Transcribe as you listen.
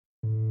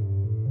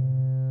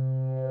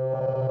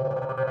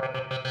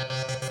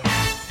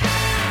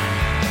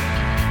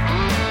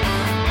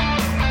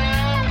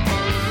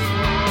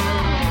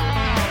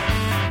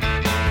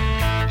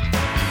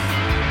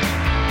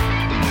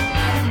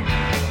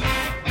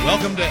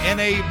Welcome to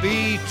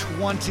NAB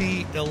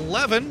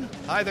 2011.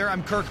 Hi there,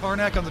 I'm Kirk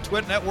Harnack on the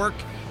TWiT Network.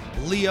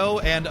 Leo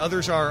and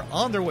others are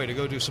on their way to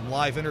go do some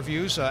live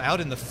interviews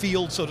out in the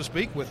field, so to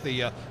speak, with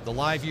the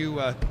Live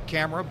View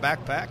camera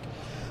backpack.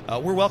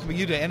 We're welcoming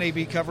you to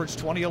NAB Coverage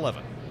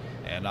 2011,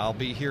 and I'll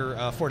be here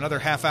for another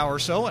half hour or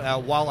so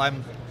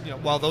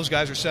while those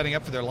guys are setting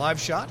up for their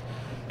live shot.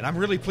 And I'm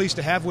really pleased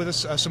to have with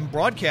us some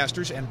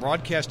broadcasters and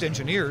broadcast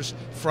engineers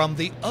from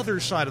the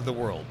other side of the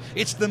world.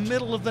 It's the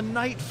middle of the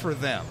night for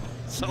them.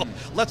 So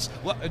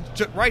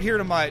right here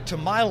to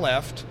my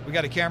left, we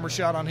got a camera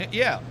shot on him.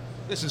 Yeah,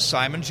 this is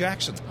Simon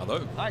Jackson.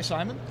 Hello. Hi,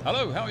 Simon.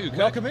 Hello, how are you, Kirk?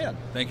 Welcome in.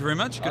 Thank you very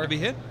much. Good to be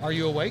here. Are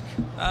you awake?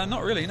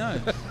 Not really, no.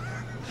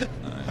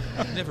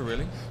 No, never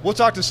really. We'll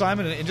talk to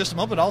Simon in just a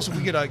moment. Also,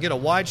 we get a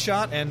wide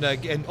shot, and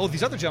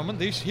these other gentlemen.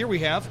 Here we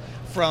have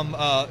from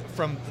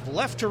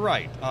left to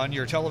right on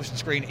your television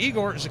screen,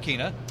 Igor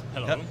Zakina.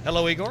 Hello.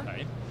 Hello, Igor.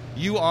 Hi.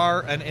 You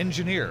are an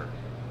engineer.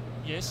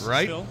 Yes.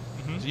 Right. Still.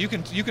 Mm-hmm.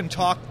 So you can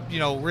talk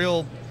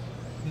real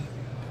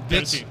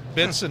bits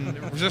and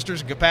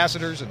resistors and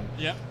capacitors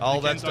and all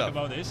that stuff. Talk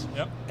about this.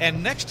 Yep.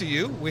 And next to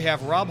you we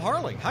have Rob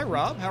Harling. Hi,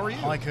 Rob. How are you?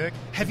 Hi, Kirk.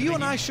 Have you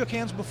and I shook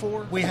hands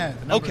before? We have.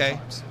 A number Okay. of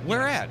times.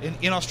 Where at?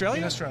 In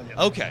Australia? In Australia.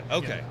 Okay.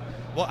 Yeah.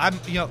 Well, I'm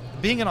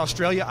being in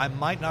Australia, I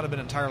might not have been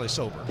entirely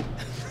sober.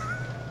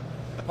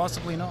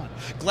 Possibly not.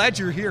 Glad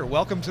you're here.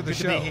 Welcome to the Good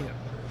show. to be here.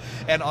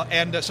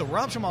 And so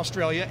Rob's from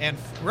Australia, and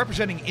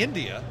representing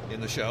India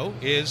in the show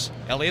is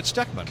Elliot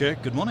Steckman.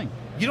 Kirk, good morning.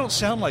 You don't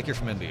sound like you're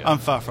from India. I'm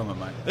far from it,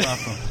 mate. Far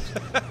from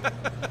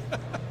it.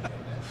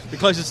 The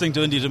closest thing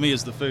to India to me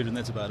is the food, and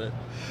that's about it.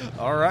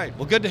 All right.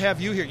 Well, good to have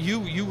you here.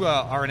 You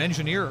are an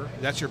engineer.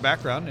 That's your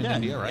background in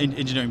India, right?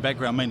 Engineering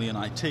background, mainly in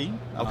IT.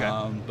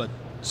 Okay. But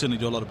certainly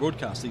do a lot of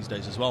broadcasts these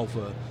days as well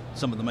for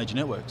some of the major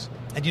networks.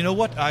 And you know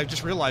what? I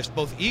just realized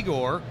both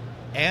Igor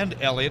and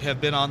Elliot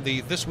have been on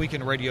the This Week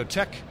in Radio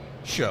Tech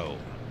show.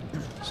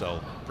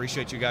 So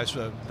appreciate you guys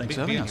Thanks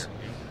for having being us. here.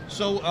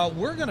 So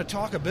we're going to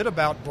talk a bit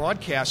about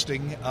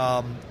broadcasting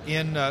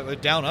in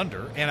Down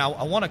Under, and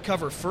I want to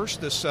cover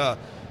first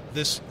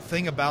this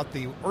thing about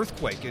the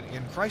earthquake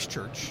in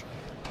Christchurch,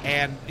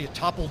 and it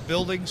toppled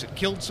buildings, it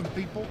killed some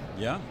people.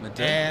 Yeah, it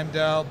did. And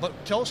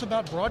but tell us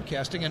about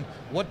broadcasting and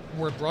what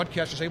were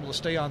broadcasters able to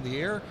stay on the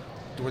air?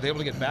 Were they able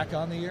to get back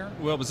on the air?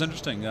 Well, it was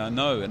interesting.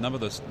 No, a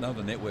number of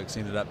the networks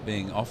ended up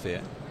being off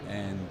air,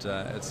 and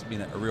it's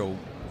been a real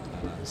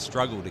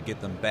struggle to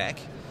get them back.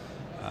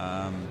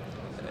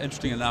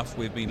 Interesting enough,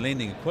 we've been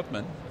lending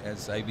equipment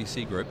as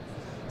ABC Group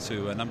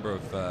to a number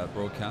of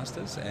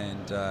broadcasters,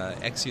 and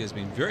Axia has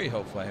been very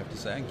helpful, I have to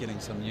say, in getting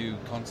some new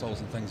consoles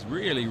and things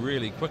really,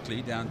 really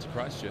quickly down to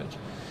Christchurch.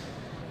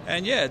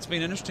 And yeah, it's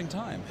been an interesting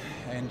time,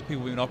 and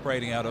people have been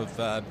operating out of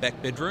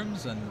back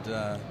bedrooms, and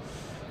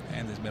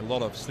there's been a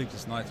lot of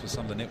sleepless nights with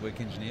some of the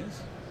network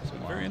engineers. So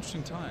a very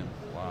interesting time.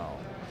 Wow.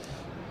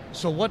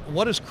 So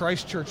what does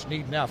Christchurch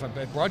need now? If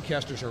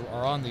broadcasters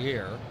are on the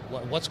air,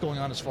 what's going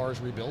on as far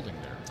as rebuilding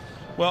there?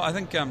 Well, I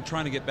think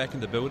trying to get back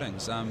into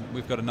buildings.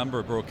 We've got a number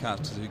of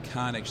broadcasters who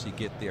can't actually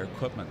get their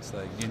equipment.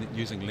 So they're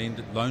using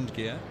loaned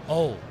gear.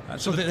 Oh,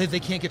 so they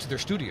can't get to their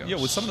studios. Yeah,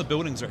 well, some of the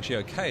buildings are actually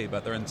okay,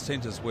 but they're in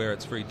centres where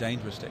it's very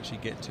dangerous to actually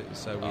get to.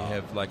 So we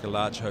have like a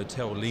large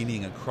hotel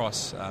leaning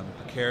across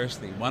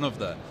precariously one of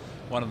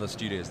the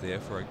studios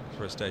there for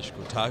a station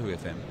called Tahu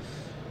FM.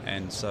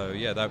 And so,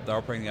 yeah, they're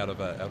operating out of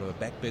a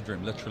back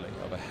bedroom, literally,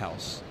 of a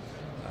house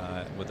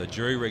with a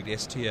jury-rigged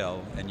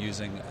STL and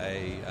using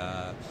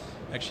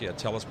actually a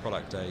TELUS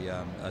product,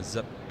 a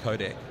zip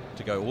codec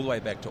to go all the way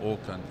back to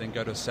Auckland, then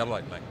go to a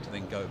satellite link to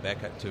then go back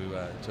to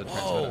a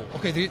transmitter. Oh,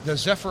 okay, the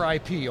Zephyr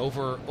IP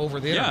over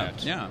the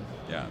internet.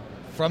 Yeah.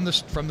 From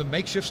the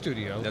makeshift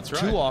studio That's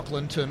right. to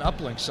Auckland to an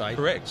uplink site.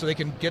 Correct. So they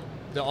can get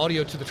the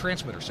audio to the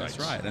transmitter sites.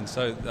 That's right. And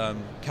so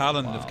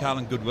Carlin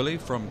Goodwillie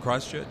from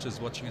Christchurch is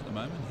watching at the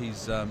moment.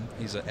 He's an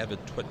avid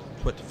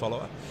TWiT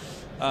follower.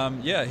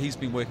 He's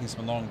been working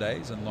some long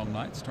days and long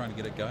nights trying to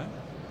get it going.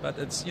 But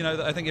it's,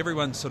 I think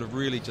everyone sort of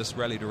really just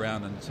rallied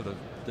around and sort of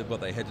did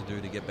what they had to do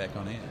to get back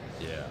on air.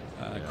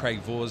 Yeah. Craig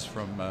Vors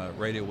from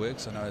Radio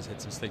Works, I know, has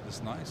had some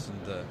sleepless nights,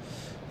 and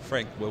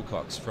Frank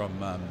Wilcox from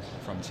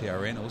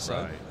TRN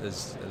also. Right.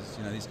 Is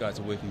these guys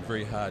are working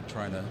very hard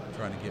trying to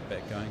get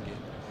back going again.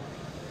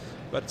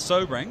 But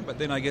sobering. But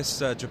then I guess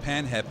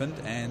Japan happened,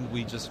 and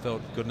we just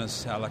felt,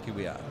 goodness, how lucky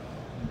we are.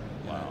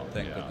 Wow.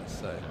 Thank goodness.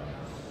 So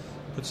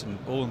puts them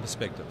all in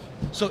perspective.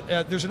 So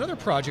there's another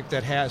project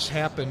that has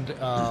happened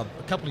a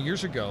couple of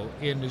years ago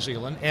in New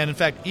Zealand, and in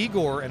fact,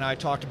 Igor and I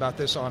talked about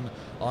this on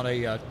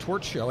a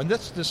TWiT show, and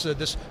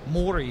this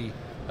Maori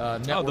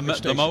network of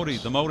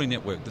stations. The Maori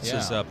network. This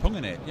is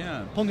Punganet.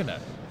 Yeah, Punganet.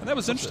 And that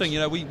was interesting.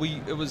 It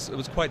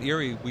was quite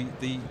eerie.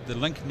 The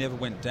link never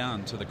went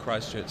down to the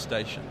Christchurch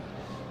station,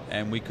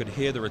 and we could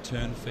hear the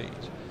return feed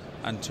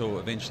until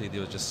eventually there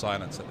was just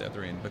silence at the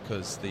other end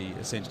because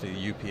essentially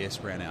the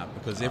UPS ran out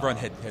because everyone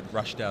had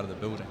rushed out of the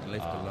building and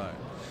left it alone.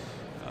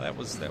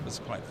 That was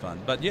quite fun.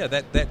 But yeah,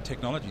 that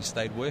technology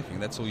stayed working.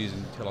 That's all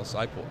using TELUS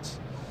iPorts.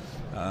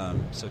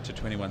 So to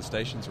 21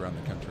 stations around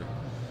the country.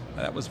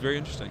 That was very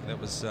interesting. That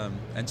was,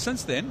 and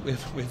since then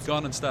we've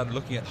gone and started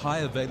looking at high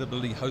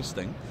availability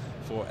hosting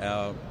for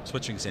our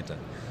switching centre,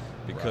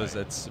 because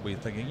we're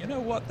thinking, you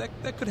know what,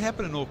 that could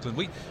happen in Auckland.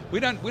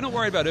 We're not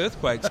worried about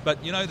earthquakes,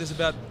 but there's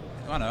about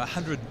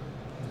 100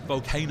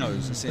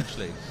 volcanoes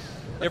essentially.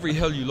 Every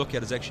hill you look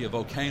at is actually a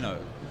volcano,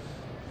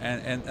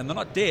 and they're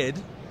not dead;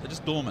 they're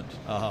just dormant.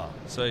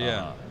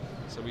 So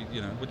so we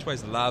which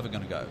way's the lava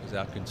going to go is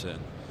our concern.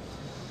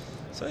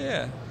 So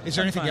is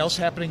there anything else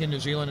happening in New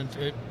Zealand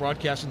in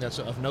broadcasting that's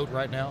of note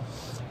right now?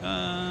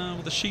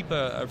 Well, the sheep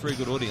are a very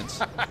good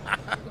audience.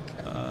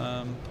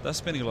 They're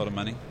spending a lot of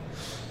money.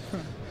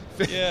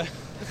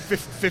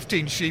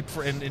 15 sheep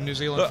in New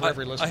Zealand for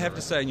every listener. I have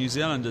to say, New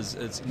Zealand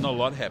is not a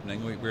lot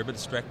happening. We're a bit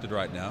distracted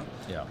right now.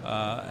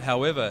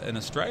 However, in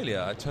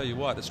Australia, I tell you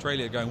what,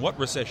 Australia are going, what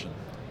recession?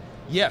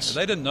 Yes.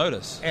 They didn't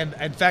notice. And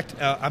in fact,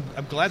 I'm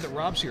glad that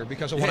Rob's here,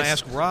 because I want to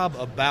ask Rob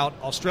about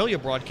Australia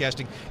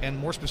broadcasting, and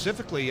more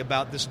specifically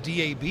about this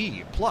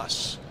DAB+.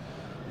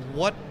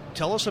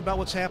 Tell us about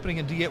what's happening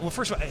in DAB. Well,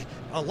 first of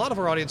all, a lot of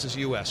our audience is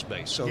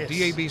U.S.-based, so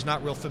DAB is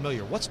not real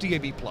familiar. What's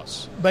DAB+?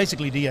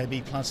 Basically, DAB+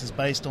 is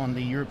based on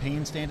the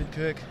European standard,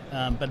 Kirk,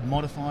 but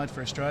modified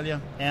for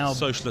Australia. Our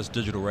socialist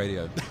digital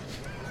radio.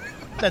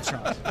 That's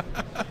right.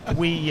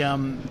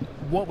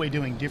 What we're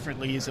doing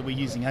differently is that we're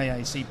using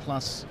AAC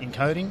Plus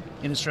encoding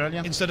in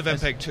Australia. Instead of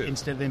MPEG-2.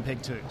 Instead of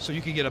MPEG-2. So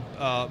you can get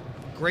a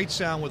great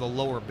sound with a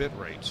lower bit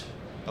rate.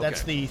 Okay.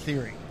 That's the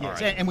theory.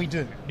 Yes, right. and we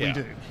do. We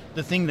do.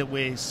 The thing that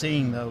we're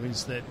seeing, though,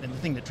 is that, and the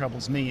thing that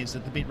troubles me is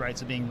that the bit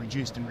rates are being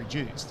reduced and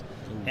reduced.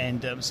 Ooh.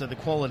 And so the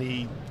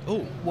quality,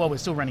 while we're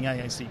still running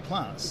AAC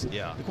Plus,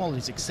 the quality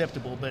is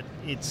acceptable, but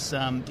it's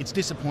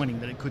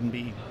disappointing that it couldn't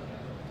be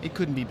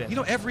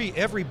better.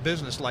 Every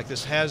business like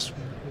this has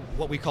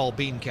what we call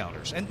bean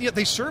counters, and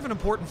they serve an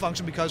important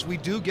function because we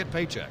do get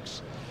paychecks.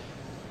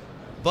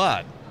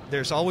 But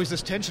there's always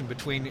this tension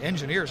between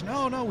engineers.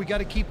 No, we got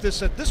to keep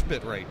this at this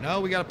bit rate. No,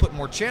 we got to put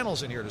more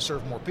channels in here to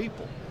serve more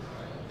people,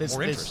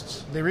 more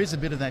interests. There is a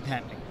bit of that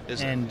happening,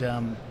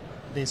 and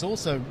there's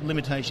also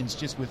limitations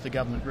just with the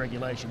government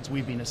regulations.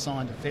 We've been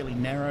assigned a fairly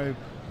narrow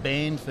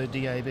band for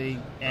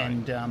DAB,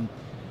 and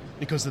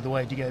because of the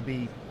way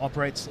DAB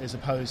operates as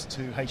opposed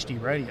to HD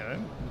radio,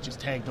 which is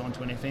tagged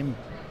onto an FM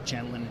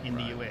channel in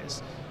the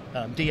US.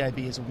 DAB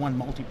is a one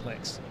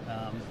multiplex.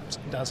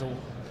 Does all.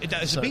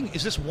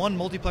 Is this one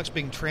multiplex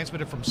being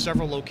transmitted from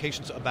several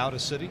locations about a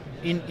city?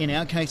 In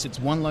our case, it's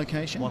one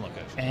location. One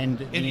location. And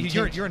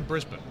you're in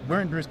Brisbane.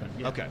 We're in Brisbane.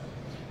 Yeah. Okay.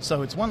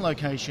 So it's one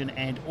location,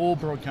 and all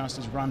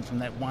broadcasters run from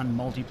that one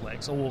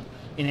multiplex. Or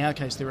in our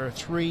case, there are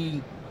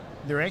actually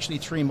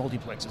three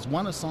multiplexes.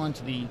 One assigned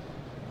to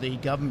the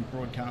government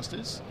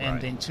broadcasters,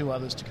 and then two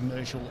others to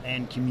commercial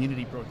and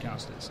community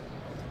broadcasters.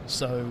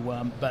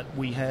 So, but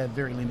we have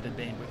very limited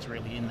bandwidth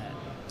really in that.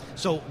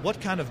 So what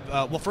kind of,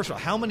 first of all,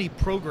 how many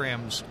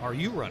programs are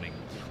you running?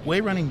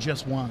 We're running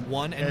just one.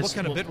 One? And what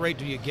kind of bit rate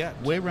do you get?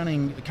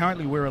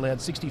 Currently we're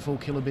allowed 64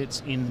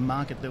 kilobits in the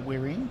market that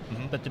we're in,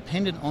 but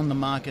dependent on the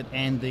market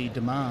and the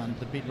demand,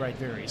 the bit rate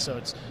varies. So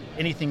it's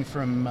anything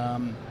from,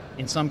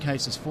 in some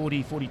cases,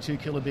 40, 42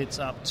 kilobits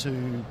up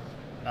to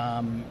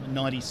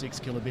 96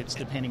 kilobits,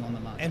 depending on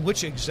the market. And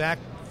which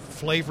exact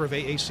flavor of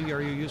AAC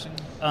are you using?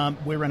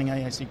 We're running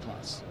AAC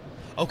Plus.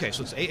 Okay,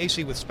 so it's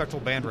AAC with spectral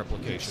band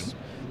replication,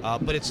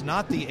 but it's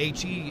not the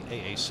HE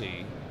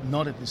AAC.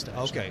 Not at this stage.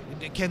 Okay.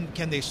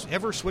 Can they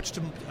ever switch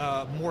to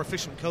more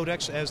efficient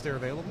codecs as they're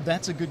available?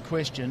 That's a good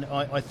question.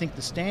 I think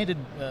the standard,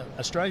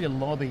 Australia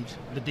lobbied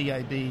the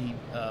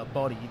DAB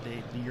body,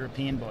 the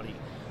European body,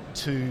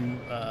 to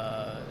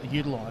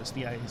utilise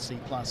the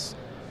AAC Plus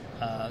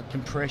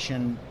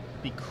compression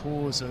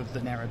because of the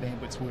narrow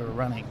bandwidths we were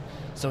running.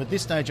 So at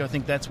this stage, I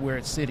think that's where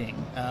it's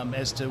sitting.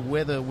 As to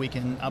whether we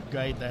can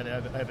upgrade that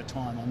over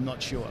time, I'm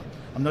not sure.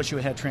 I'm not sure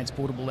how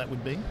transportable that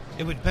would be.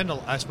 It would depend,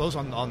 I suppose,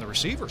 on the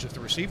receivers. If the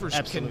receivers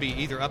can be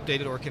either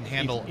updated or can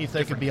handle if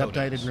they could be codecs.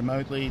 Updated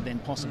remotely, then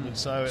possibly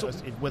so,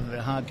 whether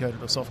they're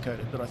hard-coded or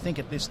soft-coded. But I think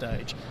at this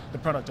stage, the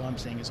product I'm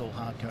seeing is all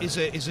hard-coded.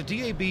 Is a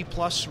DAB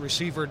Plus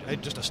receiver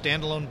just a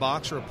standalone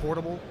box or a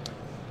portable?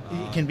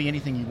 It can be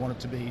anything you want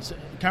it to be. So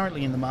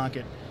currently in the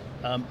market,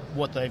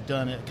 what they've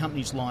done,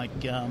 companies like,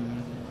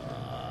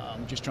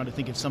 I'm just trying to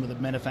think of some of the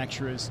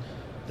manufacturers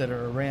that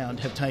are around,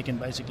 have taken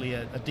basically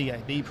a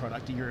DAB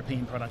product, a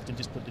European product, and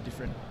just put the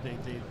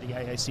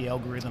AAC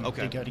algorithm,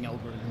 decoding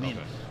algorithm in.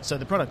 So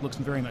the product looks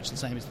very much the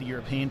same as the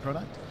European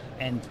product,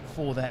 and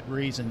for that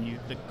reason,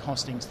 the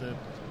costings,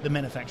 the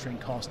manufacturing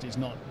cost is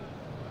not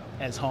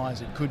as high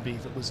as it could be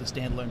if it was a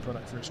standalone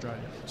product for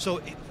Australia.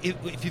 So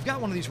if you've got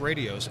one of these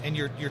radios and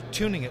you're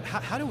tuning it,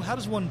 how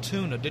does one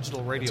tune a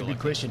digital radio? That's a good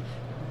question.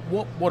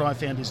 What I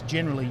found is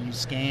generally you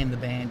scan the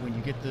band when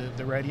you get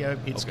the radio.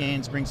 It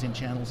scans, brings in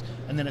channels,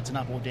 and then it's an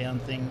up or down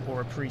thing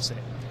or a preset.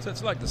 So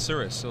it's like the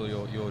Cirrus or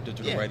your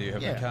digital radio you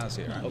have in the cars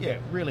here, right? Yeah,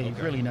 really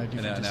no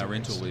different. In our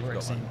rental we've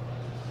got one.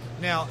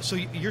 Now, so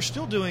you're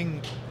still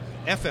doing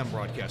FM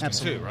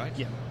broadcasting too, right?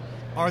 Yeah.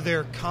 Are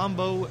there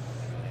combo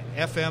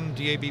FM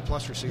DAB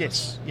Plus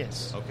receivers?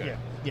 Yes. Okay.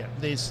 Yeah.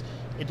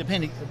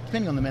 depending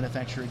on the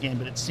manufacturer again,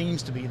 but it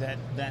seems to be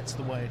that's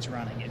the way it's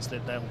running. It's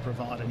that they'll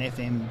provide an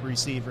FM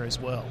receiver as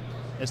well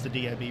as the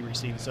DAB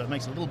receiver, so it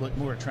makes it a little bit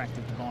more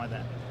attractive to buy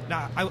that.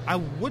 Now, I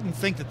wouldn't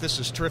think that this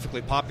is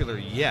terrifically popular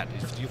yet.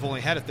 You've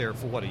only had it there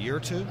for, what, a year or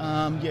two?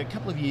 A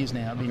couple of years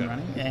now I've been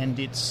running, and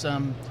it's,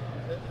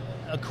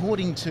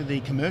 according to the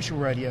commercial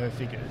radio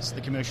figures,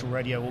 the Commercial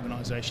Radio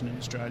Organisation in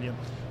Australia,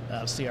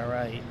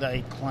 CRA,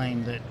 they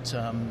claim that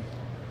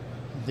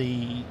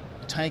the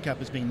take-up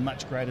has been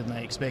much greater than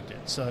they expected.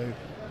 So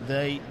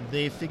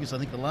their figures, I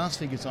think the last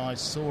figures I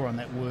saw on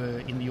that were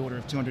in the order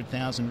of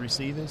 200,000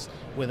 receivers,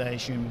 where they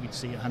assume we'd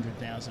see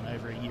 100,000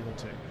 over a year or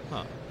two.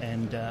 Huh.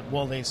 And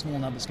while they're small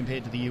numbers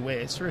compared to the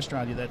US, for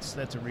Australia that's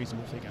a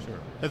reasonable figure. Sure.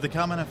 Have the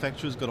car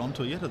manufacturers got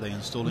onto it yet? Are they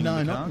installing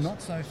in the cars? No,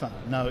 not so far.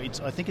 No,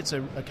 I think it's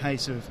a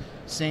case of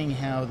seeing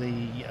how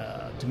the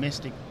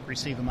domestic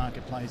receiver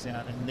market plays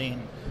out, and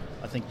then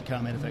I think the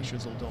car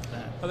manufacturers will adopt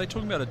that. Are they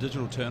talking about a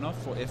digital turn-off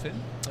for FM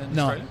in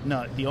Australia?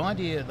 No. The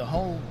idea, the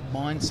whole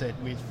mindset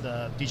with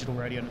digital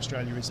radio in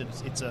Australia is that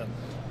it's a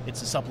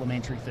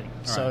supplementary thing.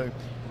 Right. So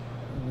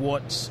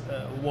what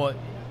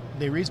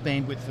there is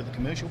bandwidth for the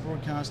commercial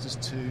broadcasters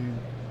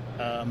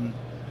to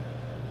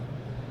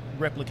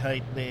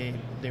replicate their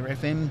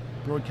FM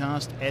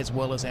broadcast, as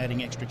well as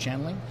adding extra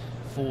channeling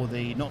for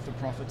the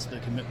not-for-profits, the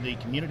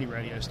community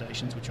radio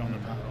stations, which I'm a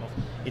part of.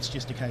 It's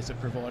just a case of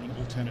providing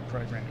alternate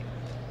programming.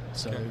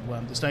 So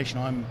the station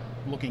I'm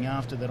looking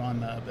after, that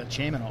I'm a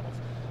chairman of,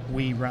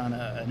 we run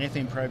an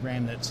FM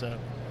program that's a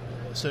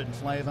certain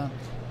flavour,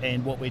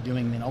 and what we're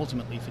doing then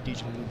ultimately for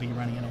digital will be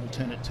running an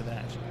alternate to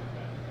that.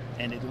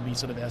 And it'll be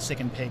sort of our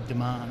second peg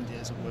demand,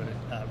 as it were,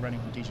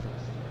 running on digital.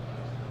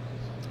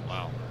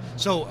 Wow.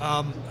 So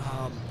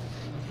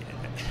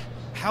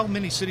how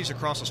many cities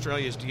across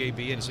Australia is DAB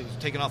in? Is it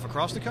taken off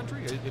across the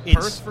country?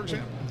 Perth, for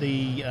example?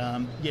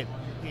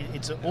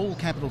 It's all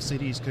capital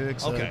cities, Kirk.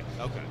 So, Okay.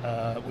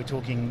 We're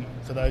talking,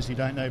 for those who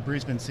don't know,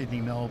 Brisbane, Sydney,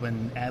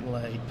 Melbourne,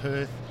 Adelaide,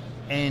 Perth,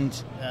 and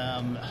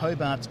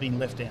Hobart's been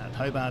left out.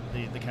 Hobart,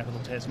 the capital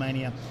of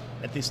Tasmania,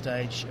 at this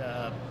stage,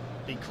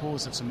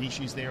 because of some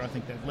issues there, I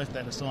think they've left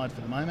that aside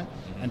for the moment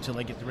until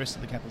they get the rest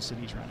of the capital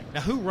cities running.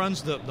 Now, who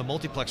runs the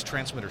multiplex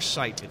transmitter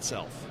site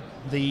itself?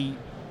 There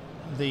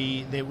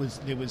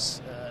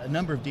was a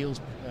number of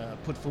deals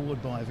put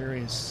forward by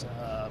various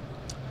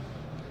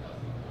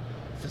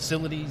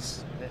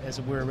facilities, as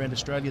it were, around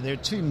Australia. There are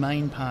two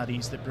main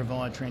parties that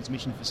provide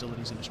transmission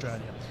facilities in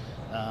Australia.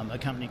 A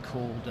company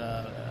called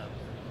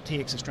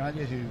TX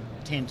Australia, who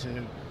tend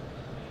to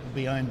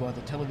be owned by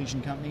the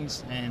television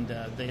companies, and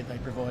they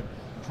provide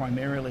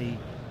primarily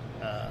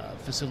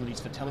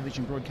facilities for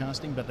television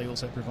broadcasting, but they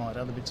also provide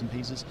other bits and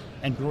pieces.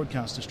 And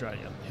Broadcast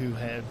Australia, who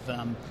have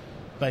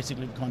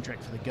basically the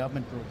contract for the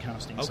government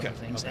broadcasting side of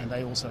things, and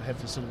they also have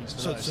facilities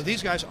for those. So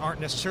these guys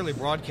aren't necessarily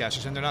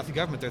broadcasters, and they're not the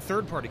government. They're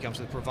third-party companies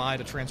that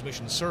provide a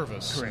transmission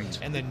service. Correct.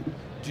 And then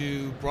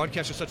do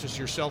broadcasters such as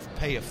yourself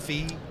pay a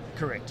fee?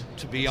 Correct.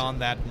 To be on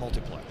that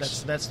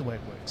multiplex? That's the way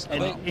it works.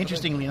 And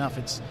interestingly enough,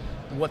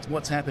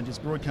 what's happened is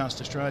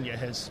Broadcast Australia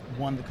has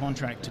won the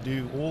contract to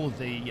do all of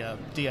the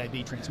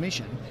DAB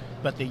transmission,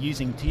 but they're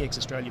using TX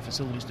Australia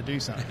facilities to do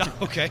so.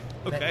 Okay.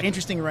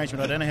 Interesting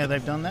arrangement. I don't know how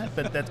they've done that,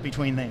 but that's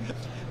between them.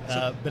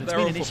 But it's they're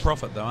all for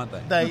profit, though, aren't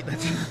they?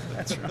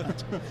 That's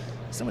right.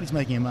 Somebody's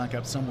making a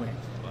markup somewhere.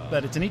 Wow.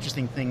 But it's an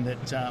interesting thing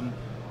that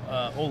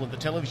all of the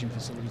television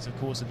facilities, of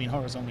course, have been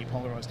horizontally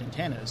polarised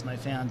antennas, and they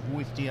found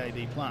with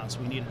DAB Plus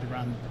we needed to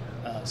run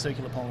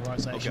circular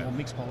polarisation or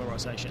mixed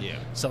polarisation. Yeah.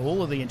 So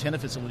all of the antenna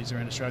facilities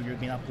around Australia have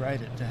been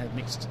upgraded to have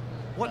mixed.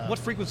 What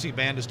frequency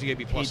band is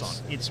DAB Plus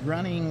on? It's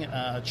running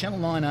channel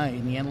 9A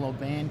in the analogue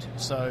band,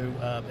 so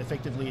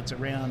effectively it's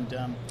around,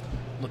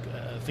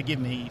 forgive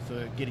me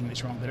for getting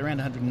this wrong, but around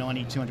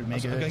 190, 200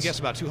 megahertz. I'm going to guess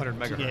about 200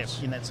 megahertz.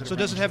 Yeah, in that sort of So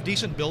does it have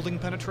decent building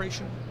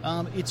penetration?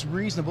 It's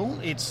reasonable.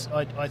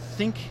 I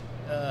think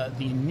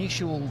the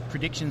initial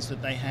predictions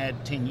that they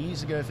had 10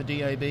 years ago for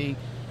DAB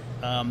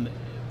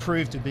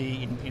proved to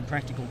be, in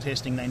practical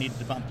testing, they needed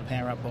to bump the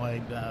power up by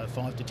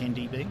 5 to 10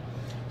 dB. Okay.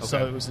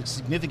 So it was a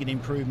significant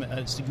improvement,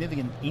 a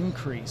significant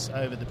increase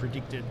over the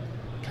predicted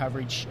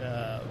coverage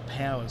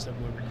powers that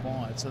were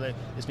required. So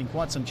there's been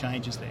quite some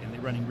changes there, and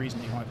they're running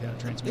reasonably high-powered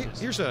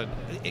transmitters.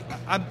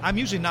 I'm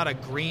usually not a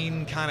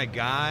green kind of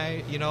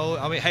guy, you know.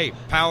 I mean, hey,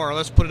 power,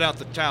 let's put it out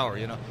the tower,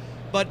 you know.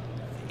 But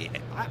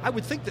I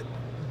would think that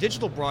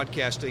digital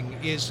broadcasting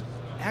is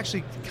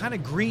actually kind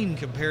of green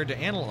compared to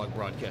analog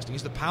broadcasting.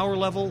 Is the power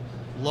level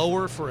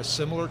lower for a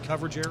similar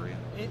coverage area?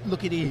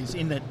 It is,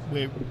 in that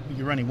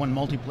you're running one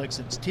multiplex.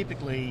 It's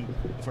typically,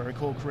 if I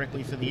recall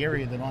correctly, for the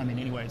area that I'm in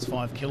anyway, it's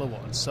 5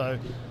 kilowatts. So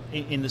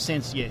in the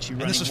sense, yes, you're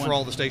running. And this is for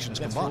all the stations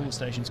combined? That's for all the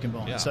stations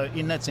combined. Yeah. So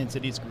in that sense,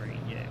 it is green,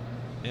 yeah.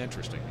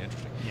 Interesting.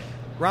 Yeah.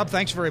 Rob,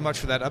 thanks very much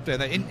for that update.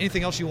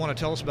 Anything else you want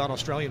to tell us about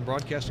Australian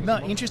broadcasting? No,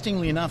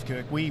 interestingly enough,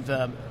 Kirk, we've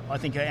I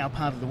think our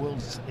part of the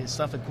world has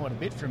suffered quite a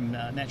bit from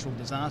natural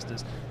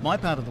disasters. My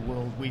part of the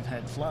world, we've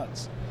had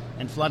floods.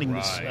 and flooding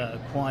was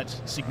quite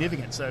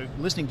significant. So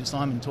listening to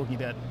Simon talking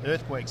about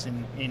earthquakes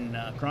in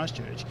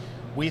Christchurch,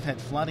 we've had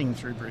flooding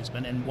through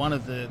Brisbane, and one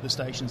of the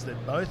stations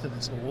that both of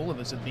us, or all of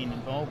us, have been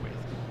involved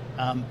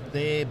with,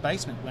 their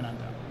basement went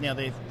under. Now,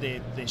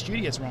 their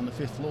studios were on the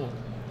 5th floor,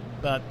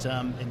 but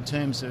in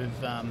terms of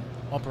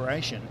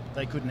operation,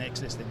 they couldn't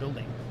access their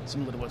building,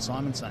 similar to what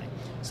Simon's saying.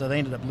 So they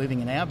ended up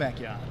living in our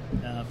backyard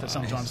for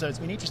some time. So it's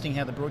been interesting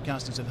how the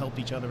broadcasters have helped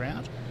each other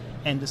out.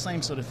 And the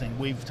same sort of thing,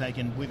 we've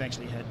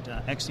actually had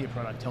Axia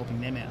product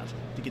helping them out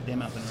to get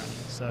them up and running.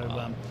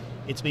 So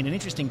it's been an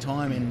interesting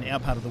time in our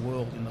part of the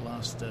world in the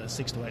last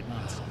 6 to 8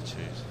 months. Oh,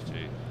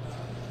 geez.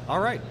 All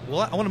right. Well,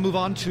 I want to move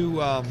on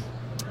to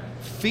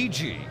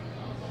Fiji.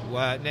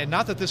 And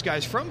not that this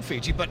guy's from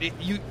Fiji, but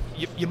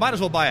you might as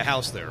well buy a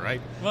house there,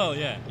 right? Well,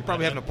 yeah. You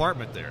probably have an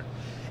apartment there.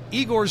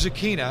 Igor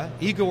Zakina.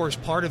 Igor's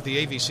part of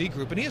the AVC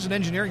group, and he has an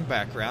engineering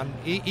background.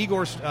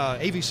 Igor's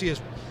AVC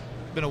has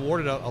been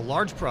awarded a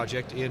large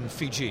project in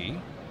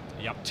Fiji.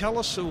 Yep. Tell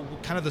us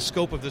kind of the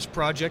scope of this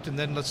project, and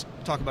then let's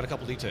talk about a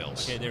couple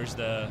details. Okay, there's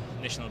the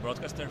national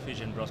broadcaster,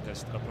 Fijian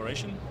Broadcast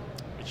Corporation,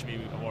 which we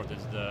awarded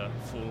the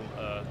full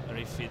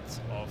refit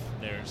of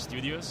their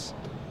studios.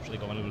 Should I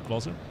go a little bit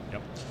closer?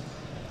 Yep.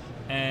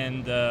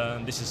 And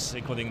this is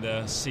including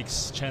the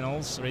 6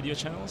 channels, radio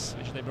channels,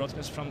 which they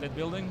broadcast from that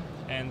building,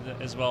 and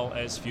as well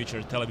as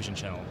future television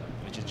channel,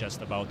 which is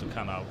just about to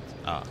come out.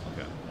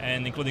 Okay.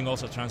 And including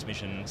also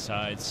transmission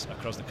sites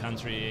across the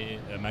country,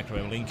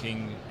 microwave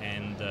linking,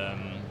 and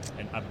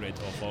an upgrade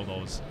of all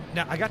those.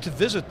 Now, I got to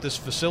visit this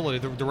facility,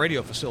 the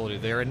radio facility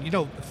there, and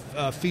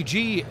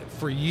Fiji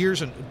for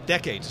years and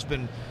decades has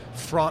been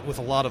fraught with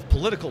a lot of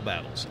political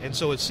battles, and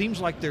so it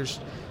seems like the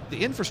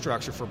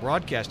infrastructure for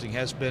broadcasting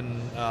has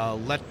been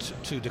let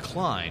to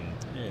decline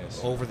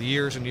over the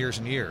years and years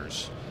and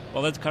years.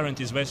 Well, that current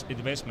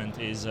investment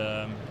is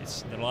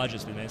it's the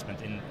largest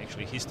investment in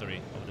actually history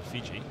of the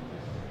Fiji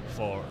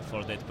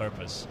for that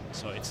purpose.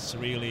 So it's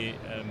really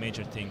a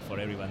major thing for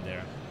everyone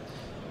there.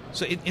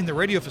 So in the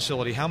radio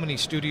facility, how many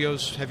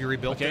studios have you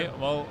rebuilt there? Okay,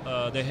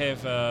 well, they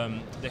have,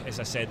 as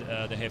I said,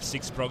 they have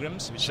 6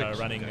 programs which are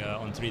running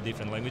on 3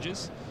 different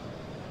languages.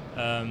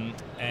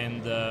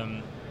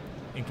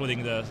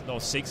 Including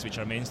those 6 which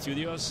are main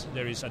studios,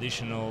 there is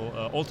additional,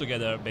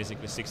 altogether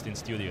basically 16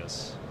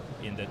 studios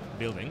in that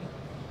building.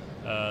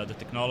 The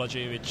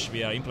technology which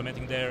we are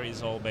implementing there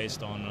is all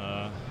based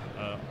on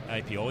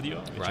IP audio,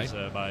 which is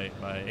by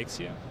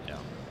Axia. Yeah.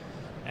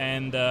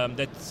 And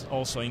that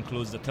also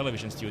includes the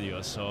television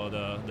studios, so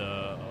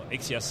the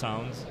Axia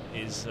sound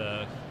is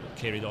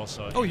carried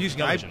also. Oh,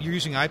 you're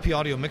using IP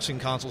audio mixing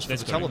consoles for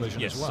the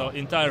television as well. So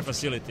entire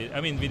facility.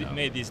 I mean, we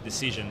made this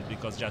decision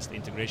because just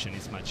integration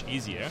is much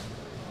easier,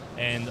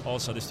 and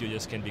also the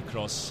studios can be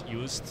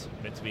cross-used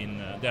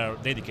between. There are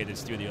dedicated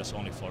studios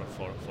only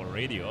for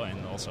radio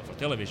and also for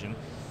television,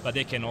 but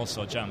they can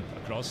also jump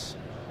across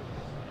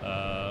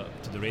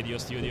to the radio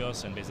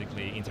studios and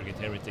basically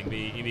integrate everything.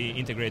 We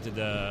integrated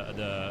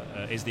the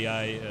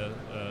SDI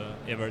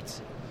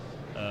Everett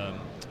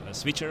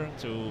switcher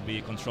to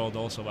be controlled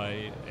also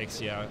by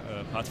Axia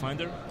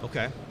Pathfinder.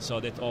 Okay. So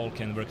that all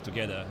can work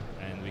together,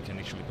 and we can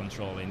actually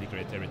control and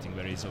integrate everything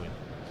very easily.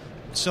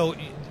 So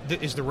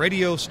is the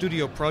radio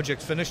studio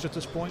project finished at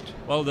this point?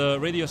 Well, the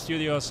radio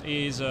studios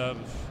is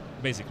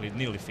basically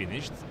nearly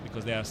finished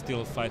because they are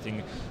still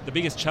fighting. The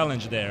biggest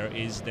challenge there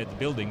is that the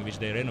building which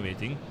they're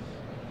renovating,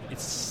 it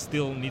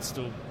still needs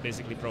to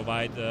basically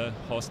provide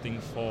hosting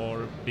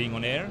for being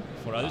on air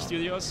for other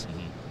studios.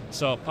 Mm-hmm.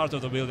 So part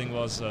of the building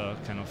was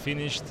kind of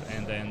finished,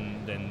 and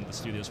then the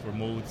studios were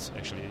moved,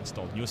 actually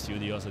installed new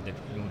studios, and they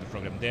moved the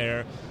program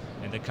there.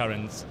 And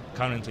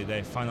currently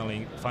they're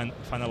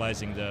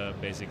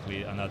finalizing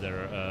basically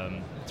another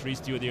 3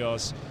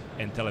 studios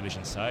and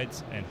television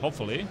sites. And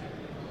hopefully,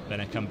 when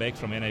I come back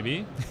from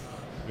NAB,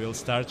 we'll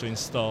start to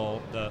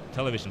install the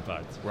television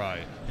part.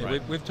 Right. Yeah,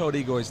 right. We've told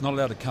Igor he's not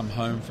allowed to come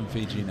home from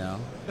Fiji now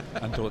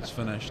until it's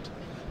finished.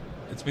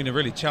 It's been a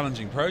really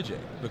challenging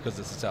project because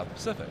it's the South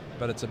Pacific,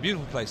 but it's a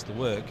beautiful place to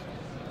work.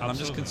 And I'm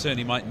just concerned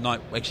he might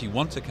not actually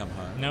want to come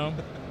home. No,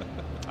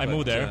 I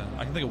moved there.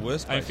 I can think of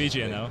worse places. I'm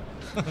Fijian now.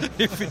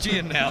 You're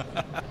Fijian now.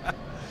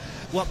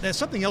 Well, there's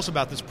something else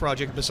about this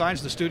project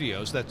besides the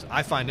studios that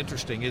I find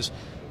interesting is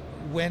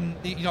when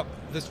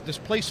this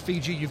place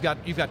Fiji, you've got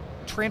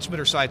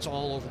transmitter sites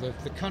all over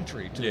the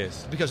country.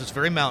 Because it's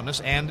very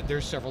mountainous and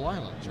there's several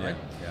islands, right?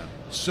 Yeah.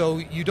 So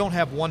you don't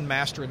have one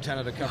master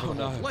antenna to cover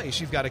the whole place.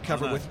 You've got to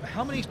cover with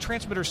how many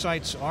transmitter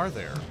sites are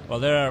there? Well,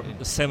 there are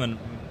 7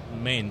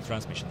 main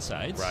transmission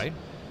sites. Right.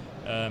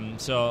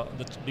 So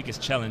the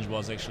biggest challenge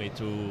was actually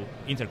to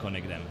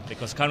interconnect them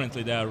because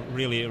currently they are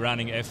really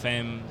running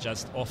FM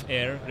just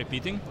off-air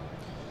repeating.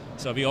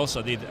 So we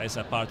also did, as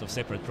a part of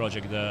separate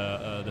project,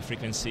 the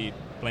frequency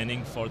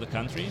planning for the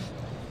country.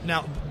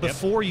 Now,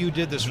 before you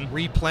did this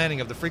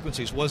replanning of the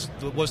frequencies, were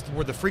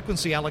the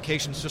frequency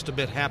allocations just a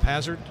bit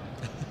haphazard?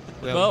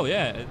 Well,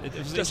 yeah, it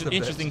was an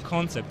interesting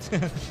concept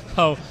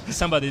how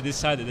somebody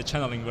decided the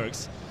channeling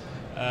works.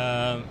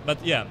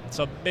 But yeah,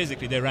 so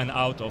basically they ran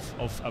out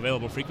of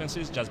available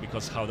frequencies just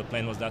because how the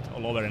plan was that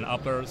lower and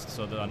upper,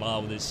 so they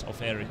allow this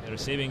off-air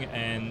receiving,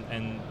 and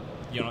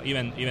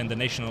even the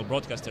national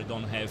broadcaster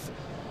don't have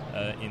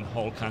in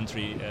whole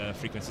country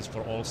frequencies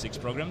for all 6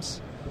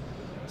 programs.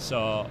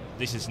 So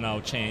this is now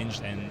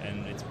changed,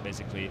 and it's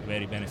basically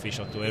very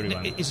beneficial to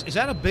everyone. Is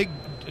that a big?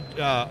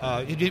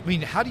 I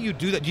mean, how do you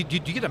do that? Do you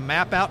get a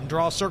map out and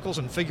draw circles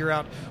and figure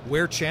out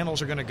where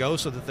channels are going to go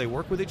so that they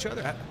work with each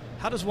other?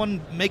 How does one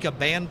make a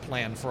band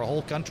plan for a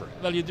whole country?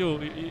 Well, you do.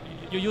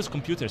 You use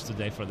computers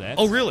today for that.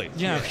 Oh, really?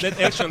 Yeah,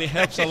 that actually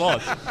helps a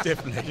lot.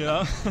 Definitely.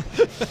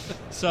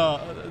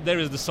 So there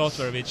is the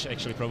software which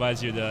actually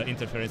provides you the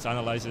interference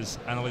analysis,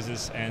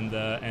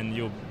 and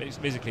you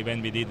basically,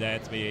 when we did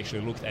that, we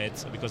actually looked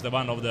at, because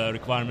one of the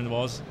requirement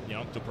was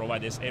to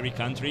provide every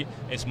country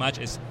as much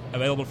as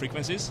available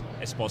frequencies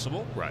as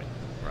possible. Right.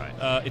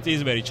 It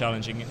is very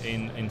challenging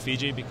in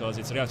Fiji because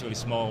it's a relatively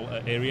small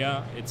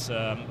area. It's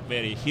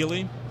very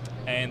hilly,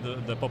 and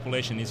the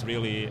population is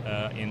really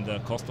in the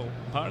coastal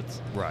part.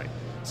 Right.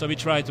 So we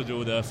try to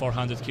do the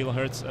 400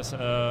 kilohertz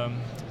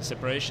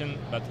separation,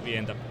 but we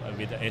end up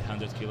with the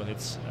 800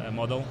 kilohertz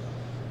model.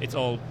 It's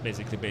all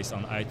basically based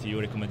on ITU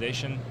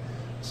recommendation.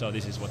 So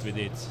this is what we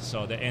did.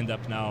 So they end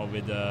up now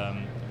with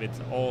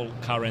all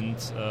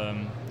current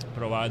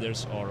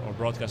providers or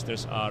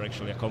broadcasters are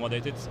actually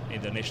accommodated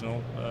in the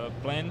national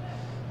plan,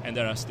 and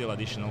there are still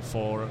additional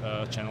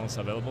 4 channels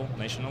available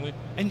nationally.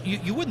 And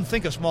you wouldn't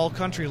think a small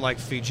country like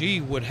Fiji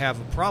would have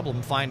a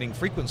problem finding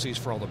frequencies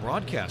for all the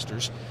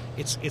broadcasters.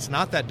 It's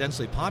not that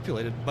densely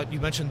populated, but you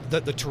mentioned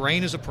that the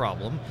terrain is a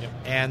problem, yep.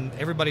 And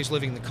everybody's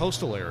living in the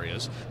coastal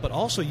areas. But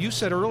also, you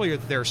said earlier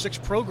that there are 6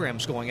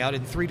 programs going out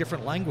in 3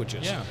 different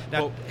languages. Yeah.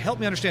 Now, help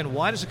me understand,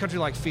 why does a country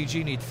like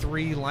Fiji need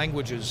 3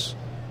 languages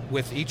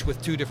with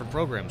 2 different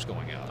programs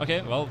going out?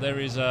 Okay, well, there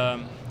is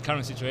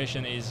current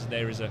situation is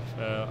there is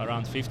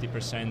around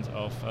 50%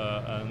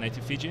 of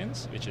native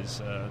Fijians, which is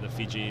the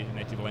Fiji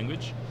native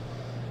language.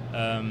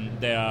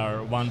 There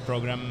are 1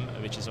 program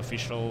which is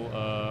official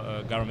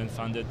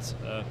government-funded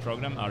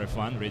program,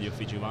 RF1, Radio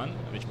Fiji 1,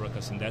 which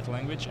broadcasts in that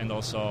language, and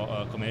also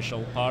a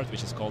commercial part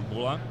which is called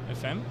Bula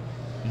FM.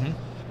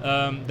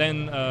 Mm-hmm.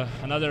 Then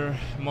another,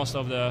 most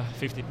of the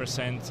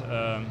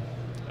 50%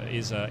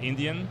 is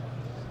Indian.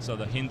 So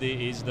the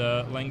Hindi is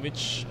the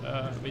language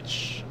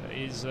which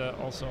is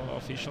also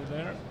official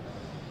there.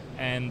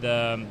 And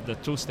the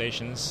 2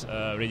 stations,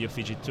 Radio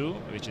Fiji 2,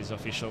 which is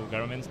official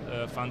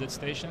government-funded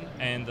station,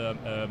 and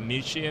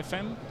Mirchi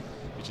FM,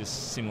 which is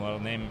similar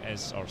name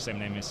as, or same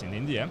name as in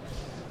India.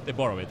 They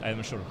borrow it. I'm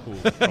not sure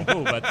from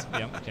who, but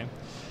yeah, okay.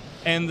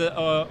 And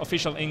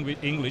official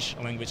English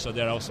language, so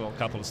there are also a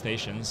couple of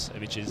stations,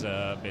 which is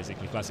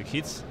basically Classic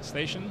Hits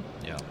station,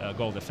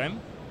 Gold FM,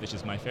 which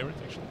is my favorite,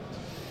 actually.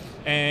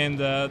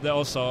 And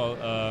also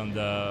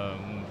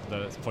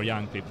the for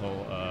young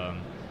people,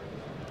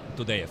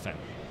 Today FM.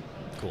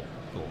 Cool.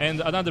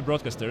 And another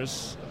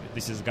broadcasters,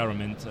 this is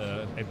government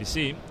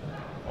ABC,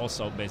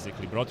 also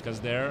basically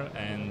broadcast there,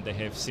 and they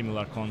have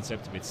similar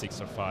concept with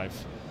 6 or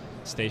 5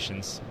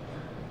 stations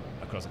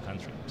across the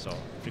country. So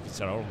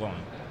frequencies are all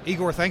gone.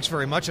 Igor, thanks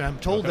very much. And I'm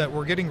told that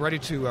we're getting ready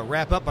to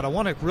wrap up, but I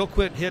want to real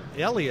quick hit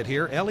Elliot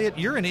here. Elliot,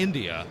 you're in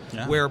India,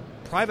 where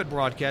private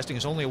broadcasting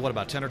is only,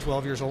 about 10 or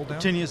 12 years old now?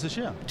 10 years this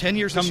year. 10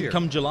 years this year.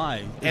 Come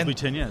July, it'll be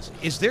 10 years.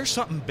 Is there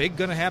something big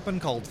going to happen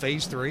called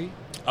Phase 3?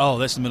 Oh,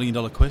 that's the $1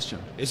 million question.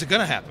 Is it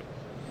going to happen?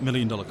 $1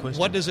 million question.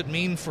 What does it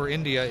mean for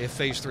India if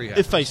Phase 3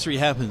 happens? If Phase 3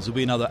 happens, there'll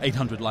be another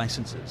 800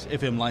 licenses,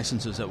 FM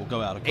licenses that will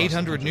go out across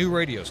 800 new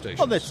radio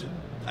stations? Oh, that's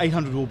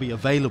 800 will be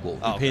available,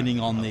 depending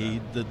on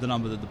the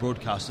number that the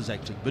broadcasters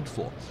actually bid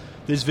for.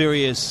 There's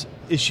various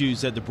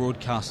issues that the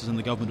broadcasters and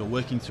the government are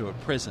working through at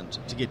present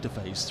to get to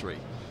Phase 3.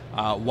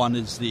 One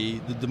is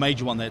the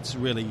major one that's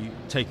really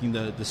taking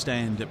the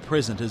stand at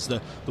present is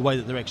the way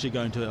that they're actually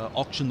going to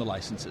auction the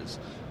licenses.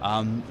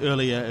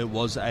 Earlier it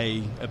was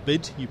a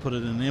bid, you put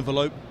it in an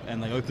envelope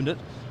and they opened it,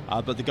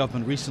 but the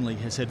government recently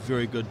has had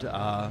very good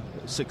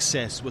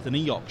success with an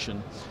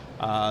e-auction.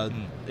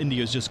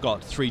 India's just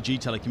got 3G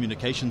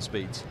telecommunication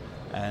speeds,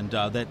 and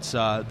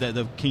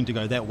they're keen to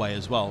go that way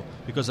as well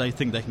because they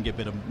think they can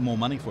get more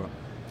money for it.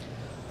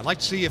 I'd like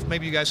to see if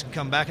maybe you guys can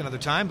come back another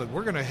time, but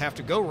we're going to have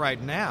to go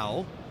right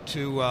now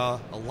to a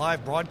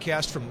live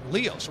broadcast from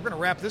Leo. So we're going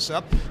to wrap this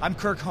up. I'm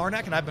Kirk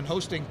Harnack, and I've been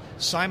hosting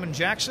Simon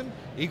Jackson,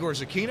 Igor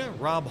Zakina,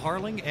 Rob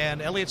Harling, and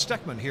Elliot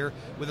Steckman here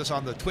with us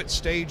on the TWiT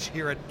stage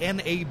here at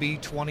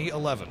NAB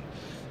 2011.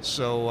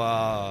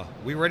 So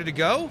we ready to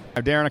go?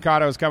 Darren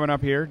Ocado is coming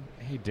up here.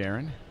 Hey,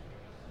 Darren.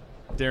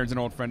 Darren's an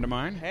old friend of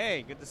mine.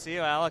 Hey, good to see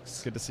you,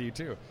 Alex. Good to see you,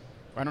 too.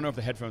 I don't know if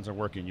the headphones are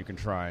working. You can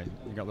try.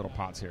 You got little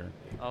pots here.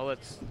 Oh,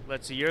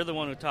 let's see. You're the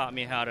one who taught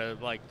me how to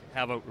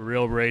have a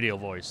real radio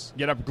voice.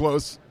 Get up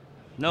close.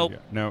 Nope.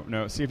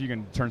 No. See if you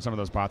can turn some of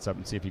those pots up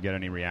and see if you get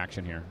any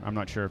reaction here. I'm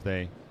not sure if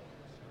there's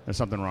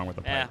something wrong with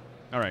the pipe.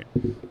 All right.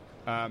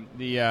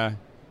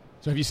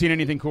 So have you seen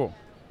anything cool?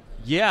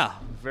 Yeah,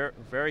 very,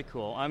 very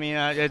cool. I mean,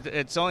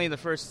 it's only the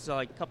first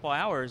couple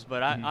hours,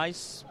 but I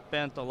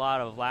spent a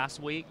lot of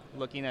last week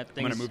looking at things.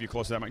 I'm going to move you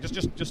close to that mic.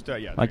 Just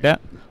yeah. Like that?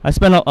 I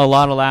spent a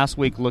lot of last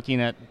week looking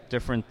at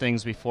different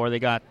things before they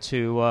got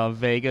to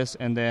Vegas,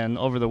 and then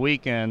over the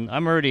weekend,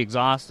 I'm already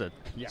exhausted.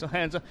 Yeah. So,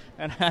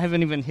 and I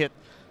haven't even hit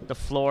the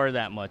floor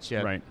that much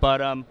yet. Right.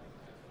 But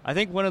I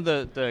think one of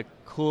the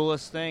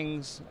coolest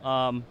things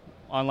on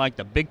like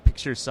the big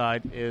picture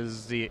side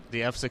is the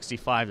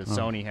F65 that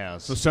Sony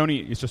has. So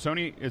Sony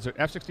is an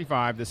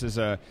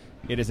F65.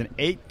 It is an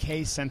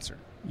 8K sensor.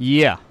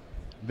 Yeah.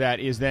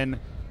 That is then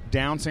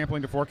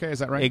downsampling to 4K. Is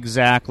that right?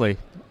 Exactly.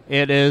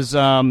 It is.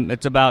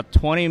 It's about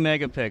 20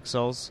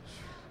 megapixels.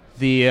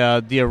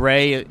 The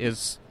array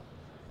is.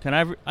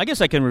 I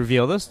guess I can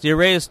reveal this. The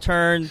array is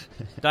turned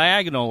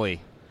diagonally.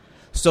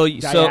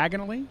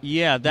 Diagonally?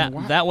 Yeah.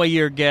 That way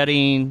you're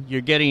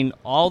getting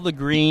all the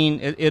green.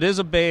 It is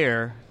a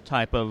Bayer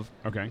type of.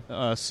 Okay.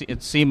 It's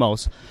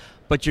CMOS,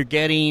 but you're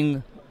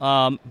getting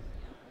all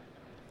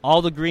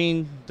the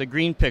green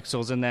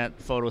pixels in that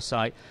photo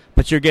site,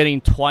 but you're getting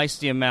twice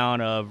the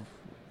amount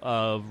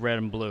of red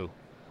and blue.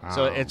 Wow.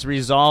 So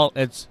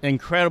it's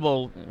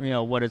incredible,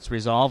 what it's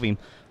resolving.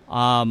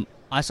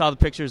 I saw the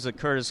pictures of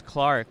Curtis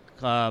Clark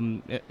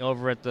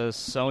over at the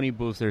Sony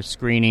booth. They're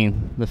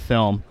screening the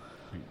film,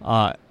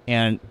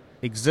 and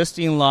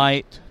existing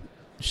light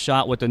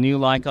shot with the new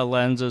Leica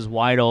lenses,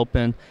 wide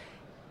open.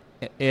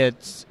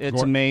 It's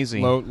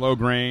amazing. Low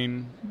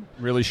grain,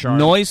 really sharp.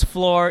 Noise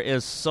floor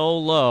is so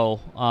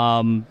low.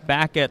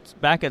 Back at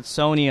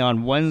Sony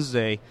on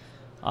Wednesday,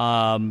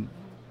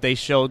 they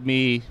showed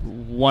me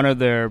one of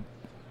their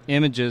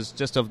images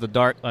just of the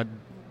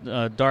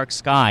dark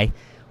sky.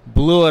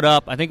 Blew it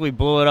up. I think we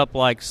blew it up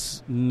like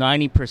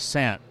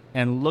 90%.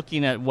 And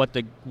looking at what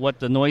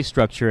the noise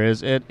structure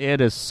is, it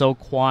is so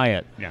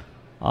quiet. Yeah.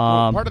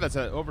 Part of that's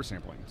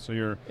oversampling. So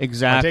you're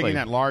taking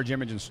that large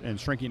image and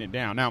shrinking it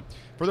down. Now,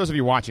 for those of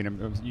you watching,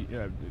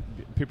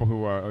 people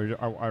who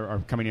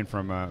are coming in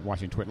from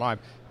watching TWiT Live,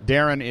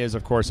 Darren is,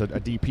 of course, a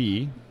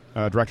DP,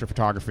 director of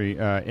photography,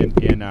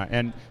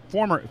 and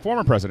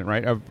former president,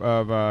 right?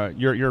 Of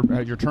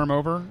your term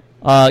over.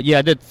 Yeah,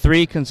 I did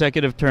 3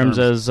 consecutive terms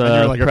as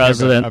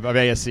president of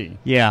ASC.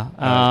 Yeah.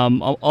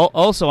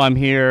 Also, I'm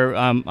here.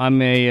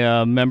 I'm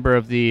a member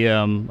of the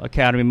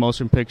Academy of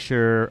Motion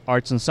Picture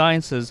Arts and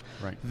Sciences.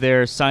 Right.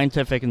 Their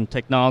Scientific and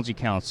Technology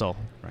Council.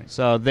 Right.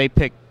 So they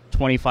picked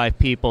 25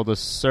 people to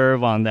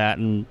serve on that,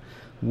 and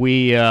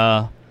we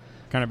kind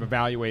of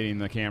evaluating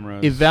the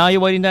cameras,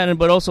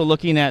 but also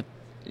looking at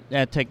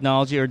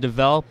technology or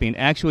developing.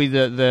 Actually,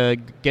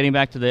 the getting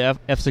back to the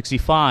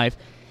F65.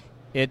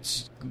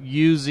 It's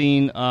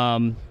using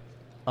a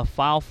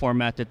file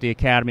format that the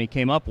Academy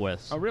came up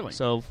with. Oh, really?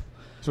 So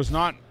it's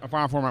not a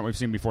file format we've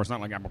seen before. It's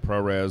not like Apple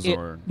ProRes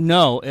or.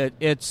 No,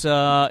 it's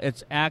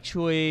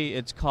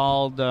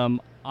called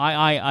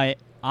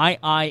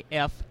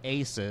IIF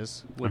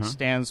ACES, which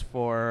stands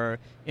for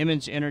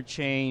Image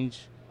Interchange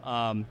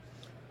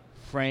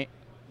Image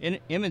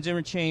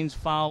Interchange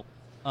File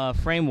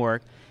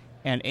Framework,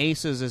 and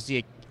ACES is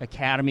the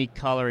Academy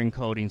Color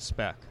Encoding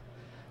Spec.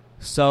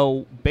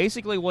 So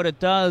basically what it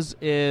does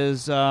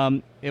is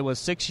it was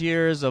 6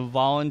 years of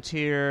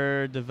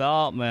volunteer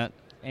development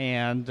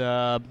and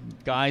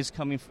guys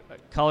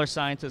color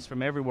scientists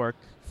from everywhere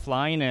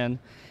flying in.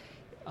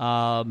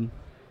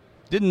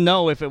 Didn't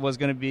know if it was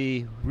going to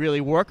be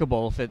really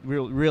workable, if it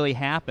really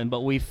happened,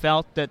 but we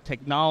felt that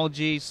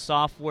technology,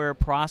 software,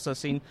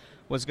 processing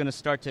was going to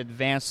start to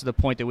advance to the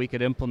point that we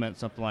could implement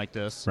something like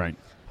this. Right.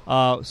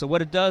 So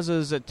what it does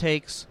is it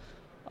takes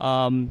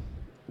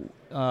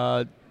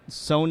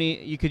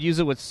Sony. You could use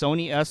it with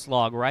Sony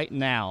S-Log right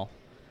now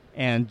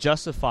and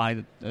justify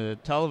the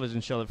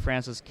television show that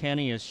Francis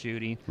Kenny is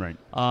shooting. Right.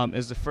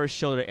 Is the first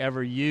show to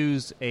ever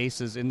use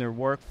ACES in their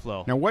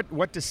workflow. Now,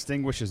 what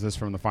distinguishes this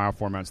from the file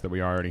formats that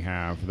we already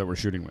have that we're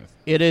shooting with?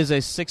 It is a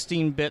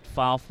 16-bit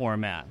file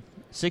format.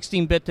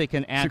 16-bit they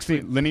can actually...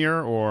 16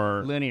 linear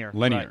or... Linear.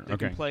 Linear, right. They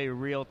okay. can play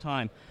real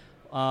time.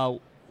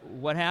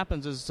 What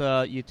happens is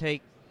you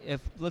take...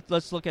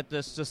 Let's look at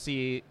this, just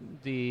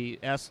the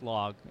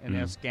S-Log and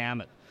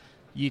S-Gamut.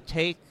 You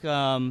take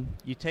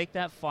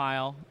that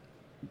file,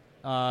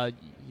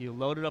 you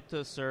load it up to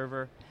the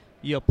server,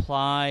 you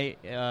apply,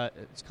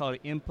 it's called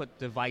an input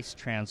device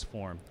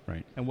transform.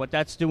 Right. And what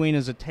that's doing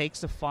is it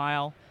takes the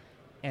file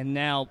and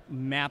now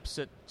maps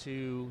it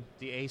to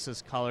the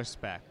ACES color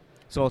spec.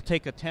 So it'll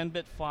take a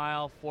 10-bit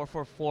file,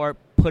 444,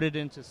 put it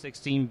into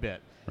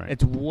 16-bit. Right.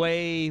 It's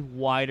way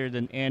wider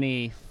than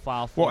any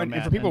file format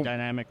and for people,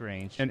 dynamic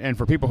range. And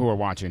for people who are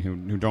watching who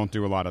don't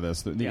do a lot of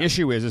this, the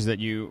issue is that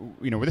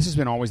this has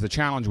been always the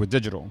challenge with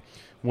digital,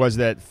 was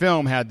that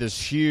film had this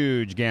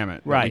huge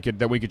gamut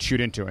that we could shoot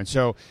into, and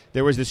so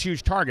there was this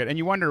huge target. And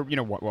you wonder,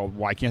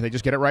 why can't they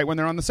just get it right when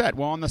they're on the set?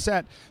 Well, on the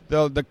set,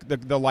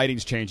 the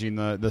lighting's changing,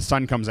 the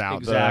sun comes out.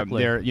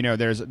 Exactly.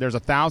 There's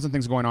 1,000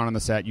 things going on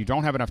the set. You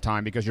don't have enough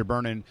time because you're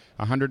burning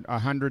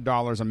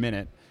 $100 a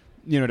minute.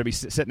 To be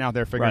sitting out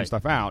there figuring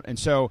stuff out. And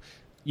so,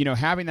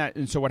 having that,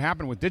 and so what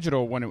happened with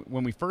digital,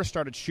 when we first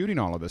started shooting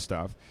all of this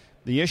stuff,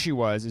 the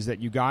issue is that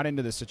you got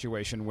into this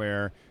situation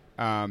where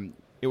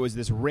it was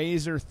this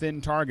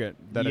razor-thin target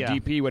that a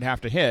DP would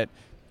have to hit,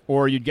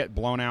 or you'd get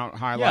blown-out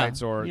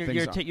highlights or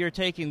things. You're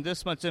taking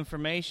this much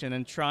information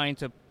and trying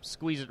to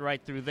squeeze it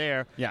right through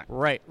there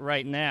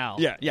right now.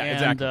 Yeah,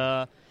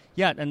 exactly.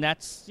 And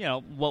that's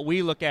what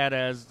we look at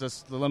as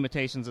the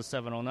limitations of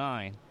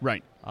 709.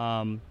 Right.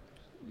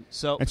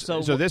 So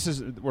this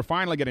is we're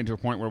finally getting to a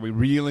point where we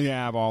really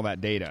have all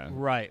that data.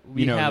 Right.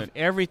 We have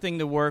everything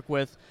to work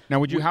with.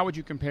 Now, how would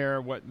you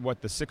compare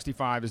what the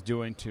 65 is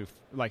doing to,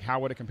 like, how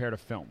would it compare to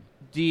film?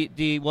 The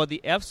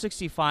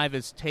F65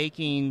 is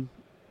taking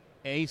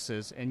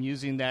ACES and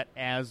using that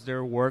as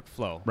their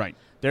workflow. Right.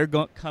 They're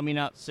coming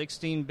out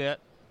 16-bit.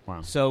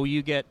 Wow. So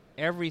you get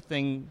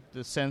everything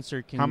the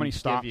sensor can give you. How many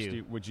stops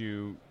would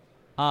you?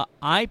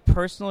 I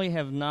personally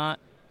have not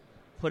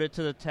put it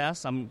to the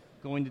test. I'm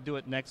going to do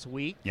it next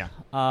week. Yeah.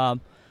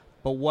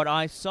 But what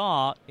I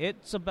saw,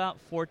 it's about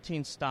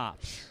 14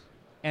 stops.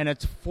 And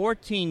it's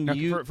 14...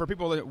 Now, for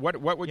people,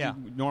 what would you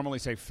normally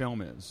say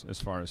film is as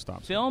far as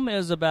stops? Film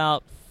is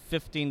about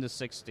 15 to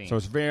 16. So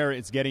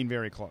it's getting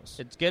very close.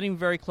 It's getting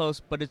very close,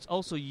 but it's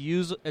also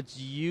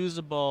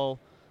usable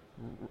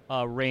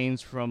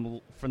range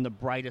from the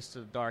brightest to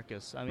the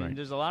darkest. I mean,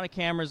 there's a lot of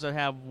cameras that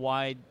have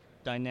wide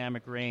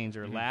dynamic range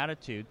or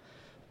latitude,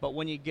 but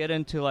when you get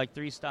into like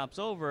 3 stops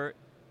over,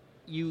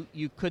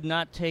 you could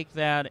not take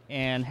that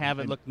and have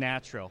it look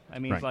natural. I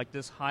mean, like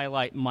this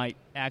highlight might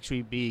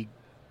actually be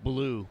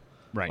blue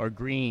or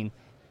green,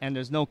 and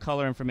there's no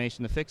color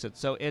information to fix it.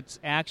 So it's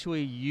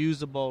actually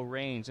usable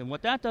range, and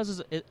what that does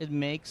is it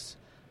makes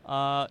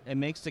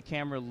the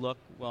camera look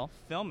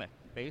filmic,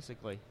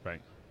 basically.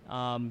 Right.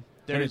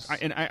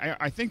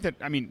 I think that,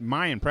 I mean,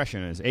 my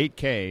impression is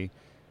 8K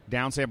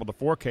downsampled to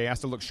 4K has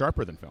to look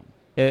sharper than film.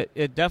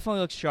 It definitely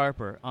looks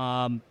sharper.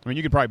 I mean,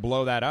 you could probably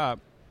blow that up.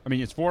 I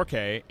mean, it's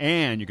 4K,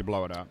 and you could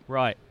blow it up.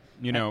 Right.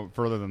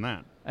 Further than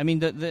that. I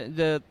mean,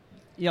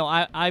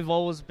 I've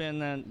always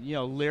been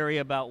leery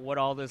about what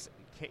all this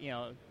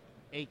 8K,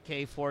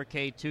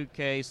 4K,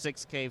 2K,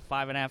 6K,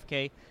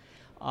 5.5K.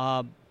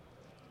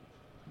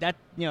 That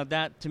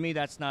to me,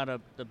 that's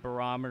not the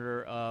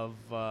barometer of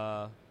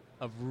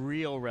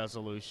real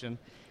resolution.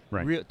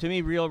 Right. To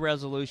me, real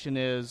resolution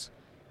is,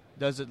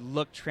 does it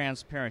look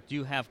transparent? Do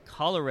you have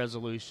color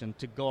resolution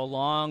to go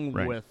along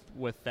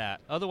with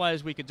that?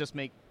 Otherwise, we could just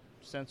make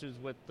sensors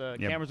with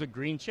cameras with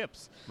green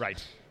chips,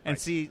 and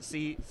see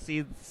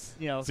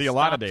a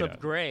lot of data of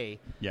gray.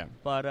 Yeah,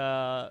 but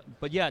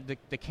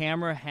the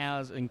camera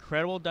has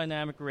incredible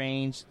dynamic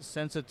range,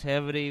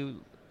 sensitivity.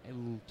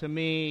 To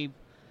me,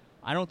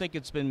 I don't think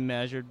it's been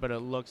measured, but it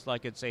looks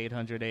like it's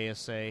 800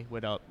 ASA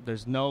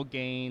there's no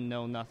gain,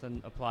 no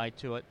nothing applied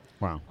to it.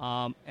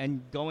 Wow.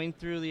 And going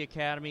through the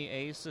Academy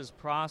ACES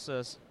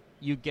process,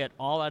 you get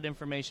all that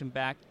information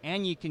back,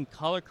 and you can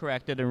color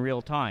correct it in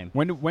real time.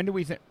 When do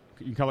we think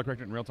you can color correct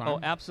it in real time? Oh,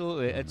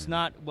 absolutely. It's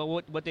not.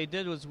 Well, what they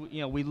did was,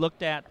 we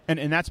looked at,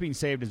 and that's being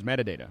saved as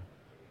metadata.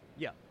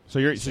 Yeah. So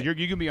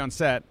you can be on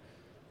set,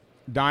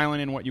 dialing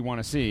in what you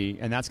want to see,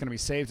 and that's going to be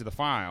saved to the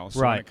file.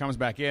 So when it comes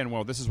back in,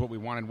 this is what we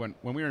wanted when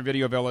we were in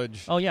Video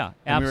Village. Oh yeah,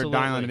 absolutely. We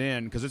were dialing it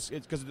in because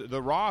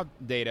the raw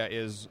data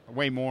is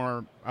way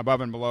more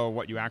above and below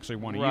what you actually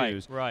want to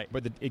use. Right.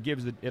 But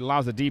it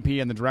allows the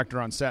DP and the director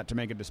on set to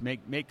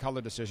make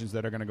color decisions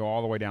that are going to go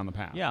all the way down the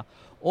path. Yeah.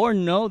 Or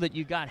know that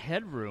you got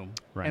headroom,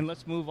 and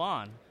let's move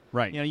on.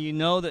 Right.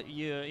 That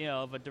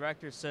if a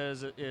director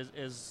says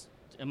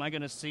am I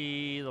going to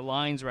see the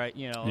lines right?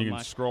 You can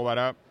scroll that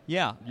up.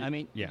 Yeah, I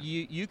mean,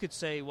 you could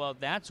say, well,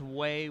 that's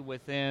way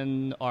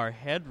within our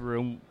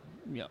headroom.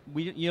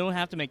 You don't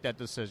have to make that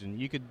decision.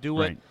 You could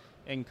do it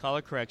in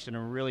color correction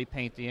and really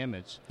paint the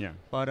image. Yeah.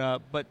 But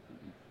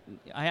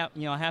I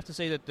have to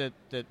say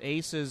that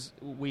ACES,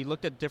 we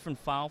looked at different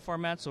file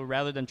formats. So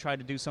rather than try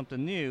to do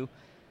something new,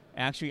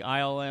 actually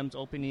ILM's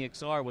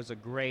OpenEXR was a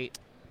great.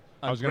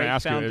 I was going to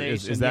ask you,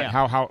 is that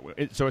how?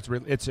 So it's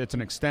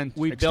an extent.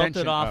 We built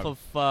it off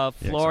of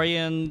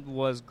Florian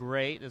was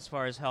great as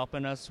far as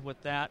helping us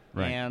with that,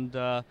 and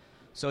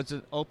so it's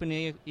an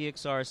OpenEXR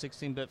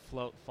 16-bit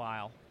float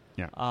file.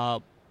 Yeah.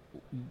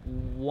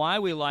 Why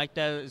we like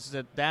that is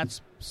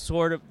that's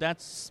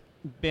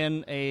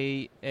been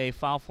a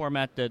file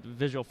format that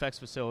visual effects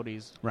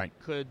facilities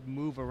could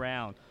move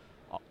around.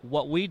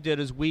 What we did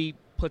is we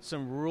put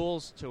some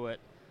rules to it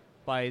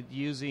by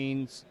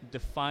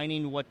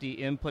defining what the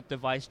input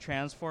device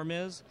transform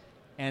is,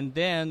 and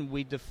then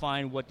we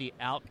define what the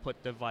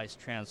output device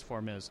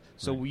transform is.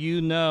 So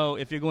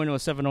if you're going to a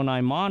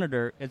 709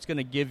 monitor, it's going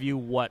to give you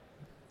what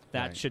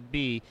that should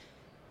be.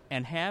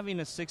 And having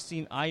a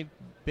 16, I've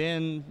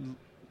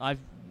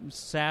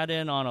sat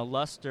in on a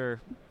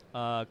luster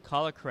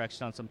color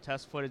correction on some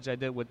test footage I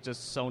did with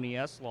just Sony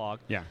S-Log.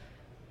 Yeah.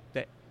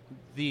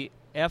 The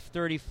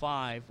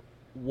F-35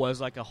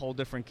 was like a whole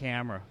different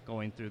camera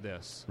going through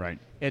this. Right.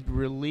 It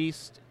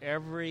released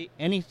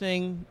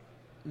anything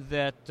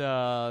that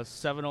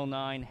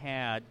 709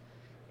 had.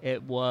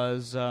 It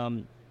was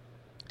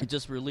it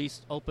just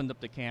opened up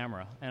the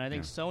camera, and I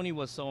think Sony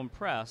was so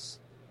impressed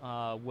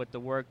with the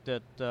work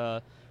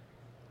that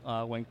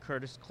when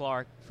Curtis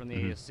Clark from the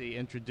ASC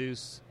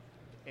introduced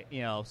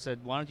said,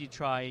 why don't you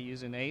try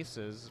using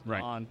ACES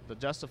Right. on the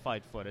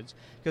justified footage,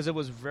 because it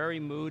was very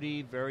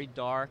moody, very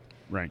dark,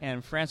 Right.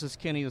 and Francis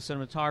Kinney, the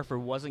cinematographer,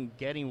 wasn't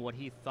getting what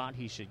he thought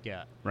he should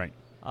get. Right.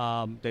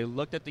 They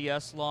looked at the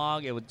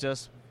S-Log, it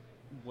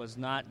was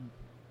not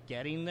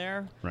getting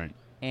there, Right.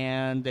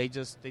 and they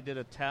did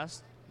a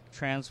test,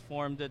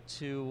 transformed it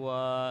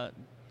to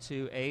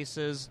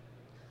ACES.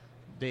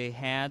 They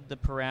had the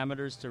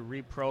parameters to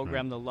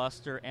reprogram the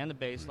luster and the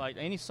baseline.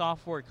 Any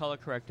software color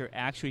corrector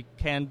actually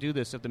can do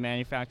this if the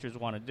manufacturers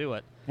want to do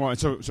it. Well,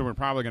 so we're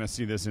probably going to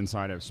see this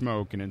inside of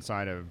Smoke and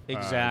inside of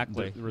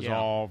Exactly. the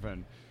Resolve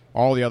and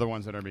all the other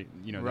ones that are Right.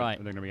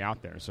 they're going to be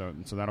out there. So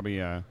that'll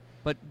be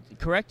But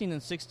correcting in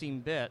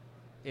 16-bit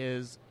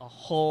is a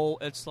whole.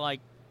 It's like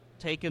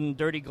taking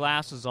dirty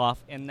glasses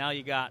off, and now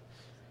you got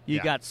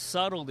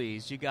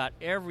subtleties, you got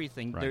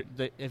everything.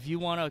 Right. If you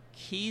want to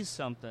key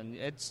something,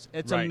 it's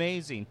Right.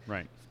 amazing.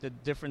 Right. The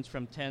difference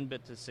from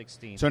 10-bit to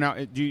 16. So now,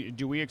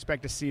 do we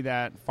expect to see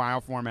that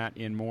file format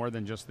in more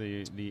than just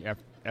the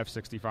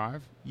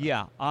F65?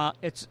 Yeah,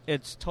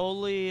 it's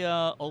totally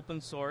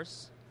open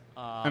source.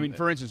 I mean,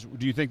 for instance,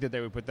 do you think that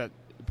they would put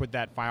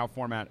that file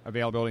format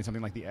availability in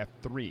something like the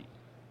F3,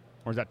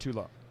 or is that too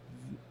low?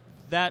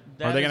 That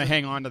or are they going to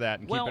hang on to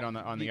that and well, keep it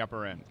on the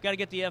upper end? Got to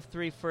get the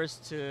F3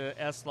 first to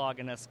S-Log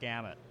and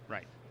S-Gamut.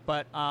 Right.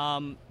 But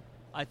Sony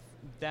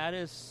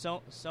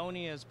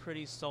is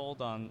pretty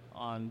sold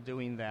on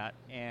doing that,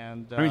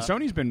 and I mean,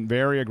 Sony's been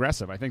very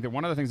aggressive. I think that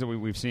one of the things that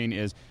we've seen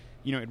is,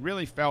 it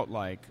really felt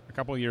like a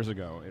couple of years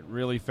ago, it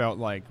really felt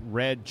like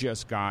Red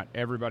just got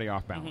everybody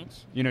off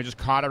balance. Mm-hmm. Just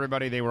caught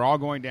everybody. They were all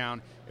going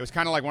down. It was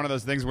kind of like one of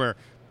those things where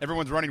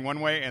everyone's running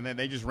one way and then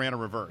they just ran a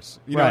reverse.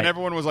 Right. And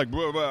everyone was like,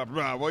 blah, blah,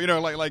 blah. Well,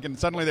 and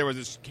suddenly there was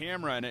this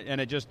camera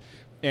and it just.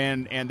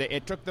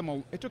 It took them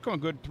a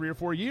good 3 or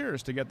 4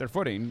 years to get their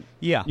footing.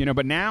 Yeah.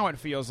 But now it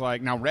feels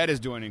like Red is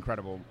doing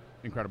incredible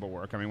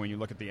work. I mean, when you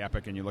look at the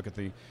Epic and you look at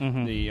the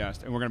and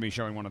we're going to be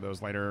showing one of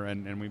those later,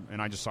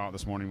 and I just saw it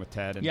this morning with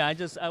Ted. And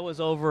I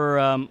was over.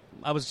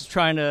 I was just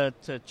trying to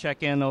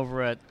check in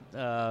over at.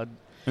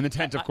 And the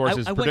tent, of course,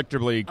 is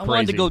predictably crazy. I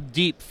wanted to go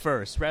deep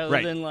first, rather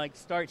Right. than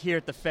start here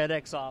at the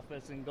FedEx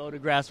office and go to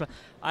Grass.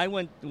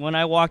 When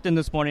I walked in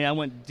this morning, I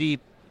went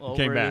deep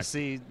over to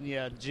see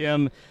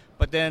Jim,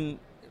 but then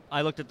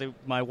I looked at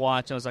my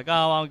watch. I was like,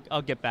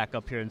 I'll get back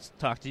up here and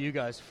talk to you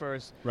guys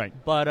first. Right.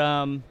 But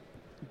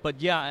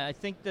yeah, I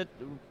think that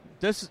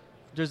there's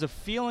a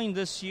feeling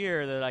this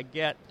year that I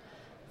get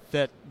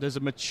that there's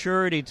a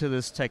maturity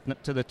to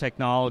to the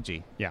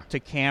technology, to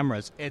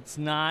cameras. It's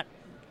not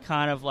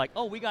kind of like,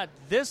 we got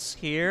this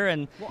here,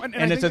 and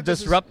it's a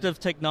disruptive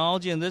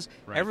technology, and this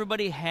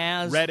everybody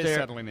has. Red is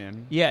settling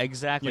in. Yeah,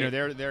 exactly.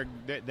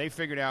 They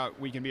figured out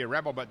we can be a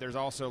rebel, but there's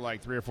also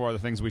 3 or 4 other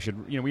things we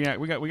should. We got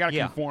to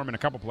conform in a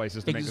couple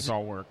places to make this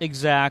all work.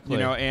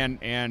 Exactly. And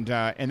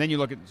then you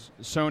look at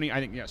Sony. I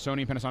think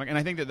Sony and Panasonic, and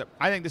I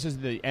think this is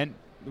the end.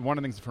 One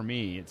of the things for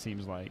me, it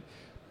seems like,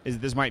 is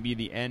this might be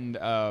the end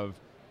of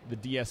the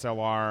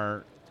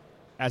DSLR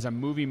as a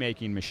movie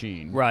making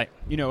machine. Right.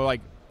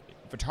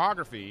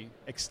 Photography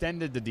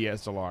extended the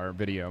DSLR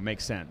video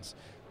makes sense,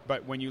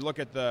 but when you look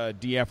at the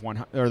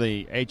DF100 or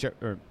the is it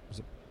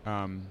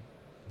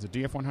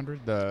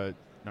DF100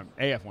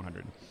 AF100?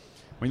 When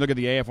you look at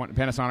the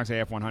Panasonic's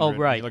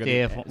AF100, you look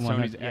at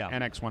Sony's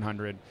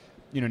NX100.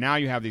 Now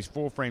you have these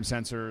full frame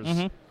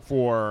sensors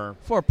for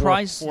a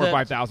price $4,000 or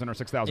 $5,000 or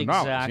 $6,000.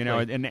 Exactly.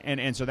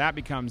 And so that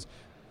becomes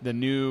the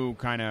new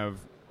kind of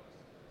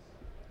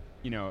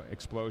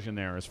explosion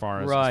there as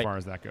far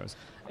as that goes.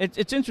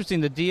 It's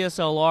interesting. The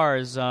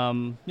DSLRs,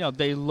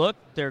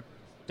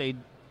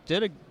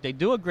 they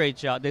do a great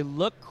job. They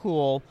look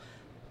cool,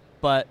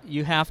 but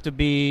you have to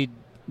be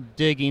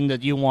digging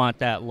that you want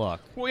that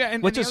look. Well, yeah,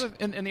 and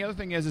the other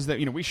thing is that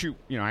we shoot.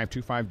 I have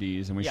 2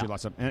 5Ds and we shoot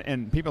lots of.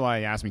 And people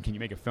ask me, can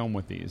you make a film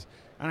with these?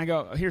 And I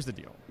go, here's the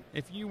deal.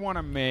 If you want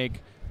to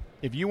make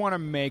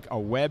a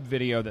web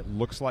video that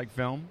looks like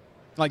film,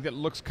 that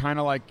looks kind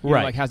of like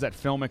has that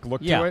filmic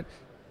look to it.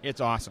 It's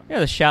awesome. Yeah,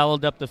 the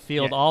shallowed up the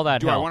field, all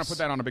that helps. Do I want to put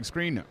that on a big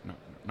screen? No,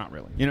 not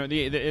really.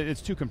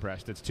 It's too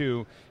compressed. It's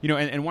too,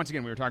 and once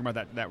again, we were talking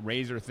about that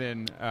razor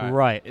thin.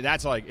 Right.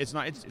 That's it's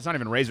not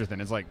even razor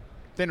thin. It's like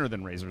thinner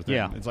than razor thin.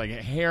 Yeah. It's like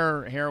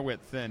hair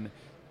width thin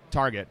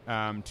target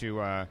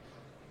to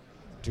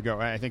go.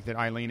 I think that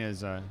Eileen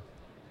is.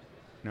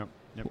 Nope,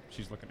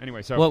 she's looking.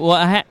 Anyway, so.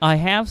 Well, I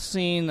have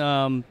seen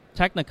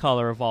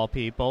Technicolor, of all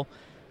people,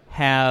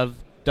 have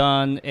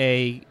done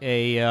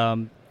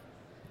a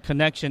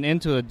connection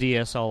into a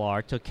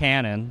DSLR to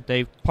Canon.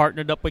 They've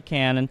partnered up with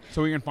Canon,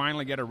 so we can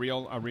finally get a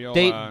real.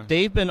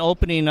 They've been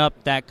opening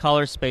up that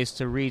color space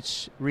to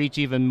reach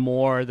even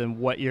more than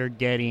what you're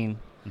getting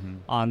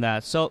on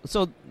that. So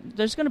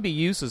there's going to be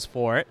uses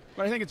for it.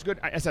 But I think it's good.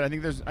 I think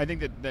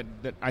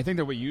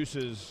that what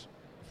uses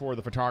for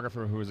the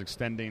photographer who is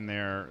extending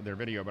their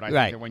video. But I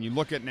think that when you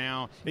look at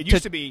now, it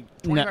used to be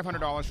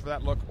 $2,500 for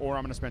that look, or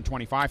I'm going to spend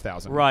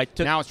 $25,000. Right.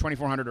 Now it's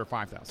 $2,400 or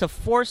 $5,000. To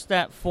force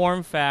that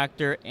form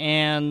factor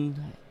and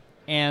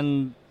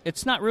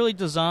it's not really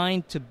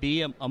designed to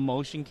be a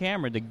motion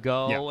camera to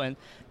go and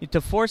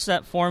to force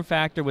that form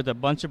factor with a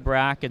bunch of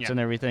brackets and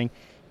everything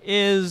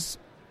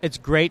it's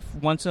great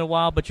once in a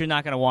while, but you're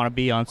not going to want to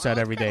be on set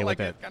every day with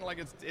it. Kind of like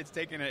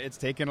it's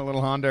taking a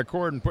little Honda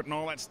Accord and putting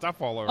all that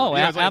stuff all over. Oh,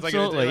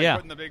 absolutely, it's like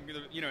putting the big,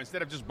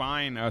 instead of just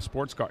buying a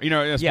sports car,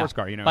 a sports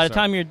car. By the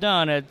time you're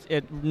done,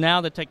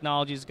 now the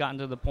technology's gotten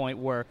to the point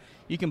where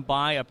you can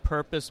buy a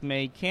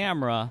purpose-made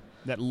camera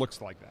that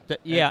looks like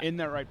that. In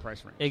that right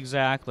price range.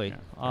 Exactly.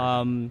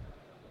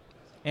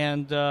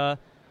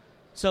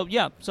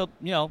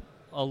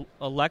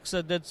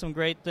 Alexa did some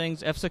great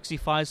things.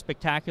 F-65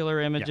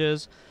 spectacular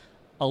images. Yeah.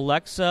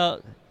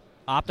 Alexa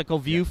optical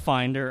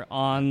viewfinder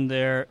on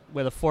there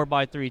with a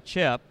 4x3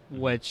 chip,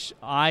 which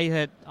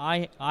I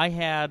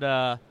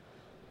had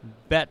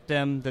bet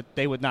them that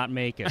they would not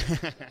make it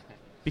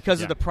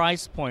because of the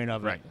price point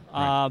of it.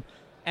 Right.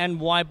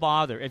 And why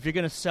bother if you're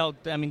going to sell?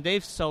 I mean,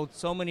 they've sold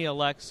so many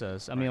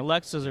Alexas. I mean,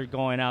 Alexas are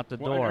going out the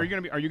door. Are you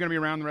going to be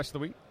around the rest of the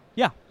week?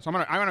 Yeah. So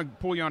I'm gonna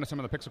pull you onto some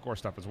of the Pixel Core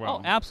stuff as well.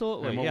 Oh,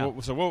 absolutely.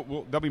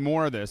 There'll be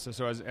more of this.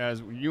 So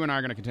as you and I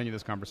are going to continue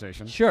this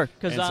conversation. Sure,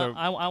 because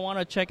I want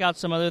to check out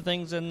some other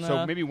things.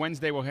 So maybe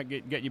Wednesday we'll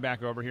get you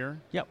back over here.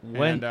 Yep. And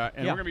we're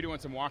going to be doing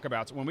some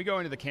walkabouts. When we go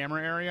into the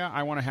camera area,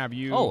 I want to have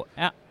you. Oh,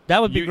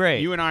 that would be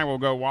great. You and I will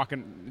go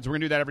walking. So we're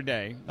going to do that every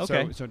day.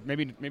 Okay. So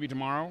maybe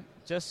tomorrow.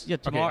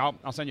 Tomorrow. Okay,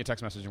 I'll send you a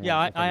text message.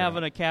 I have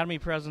an Academy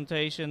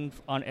presentation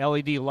on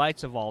LED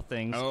lights of all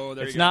things. Oh,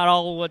 there you go. It's not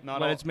all what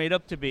it's made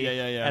up to be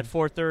at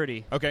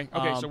 4:30. Okay.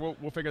 So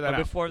we'll figure that out.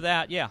 Before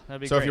that, that'd be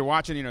great. So if you're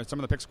watching, some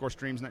of the Pixel Core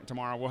streams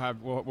tomorrow,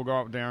 we'll go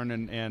out there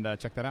and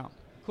check that out.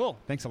 Cool.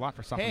 Thanks a lot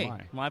for stopping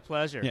by. My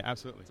pleasure. Yeah,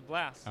 absolutely. It's a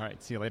blast. All right.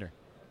 See you later.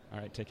 All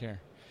right. Take care.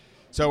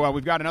 So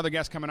we've got another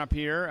guest coming up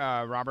here.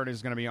 Robert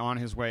is going to be on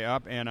his way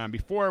up. And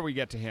before we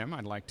get to him,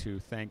 I'd like to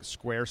thank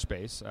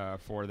Squarespace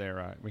for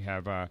their we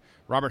have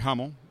Robert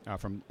Hummel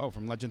from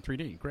Legend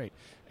 3D. Great.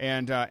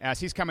 And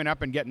as he's coming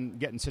up and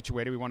getting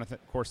situated, we want to,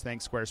 of course,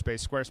 thank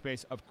Squarespace.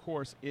 Squarespace, of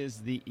course,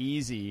 is the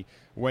easy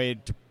way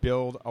to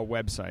build a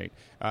website.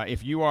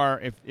 If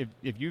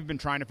you've been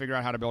trying to figure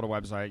out how to build a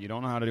website, you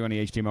don't know how to do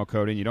any HTML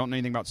coding, you don't know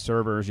anything about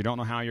servers, you don't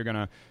know how you're going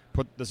to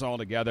put this all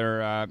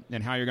together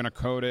and how you're going to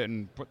code it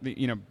and put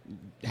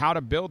how to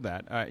build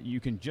that,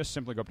 you can just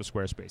simply go up to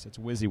Squarespace. It's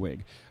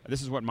WYSIWYG.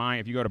 This is what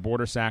if you go to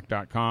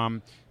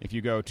bordersack.com, if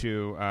you go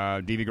to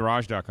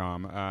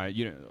dvgarage.com,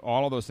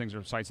 all of those things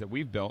are sites that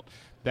we've built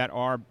that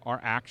are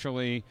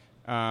actually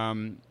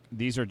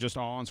these are just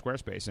all on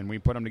Squarespace, and we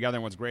put them together.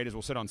 And what's great is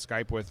we'll sit on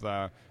Skype with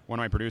one of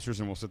my producers,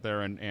 and we'll sit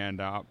there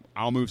and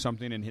I'll move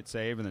something and hit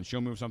save, and then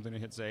she'll move something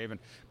and hit save, and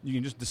you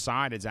can just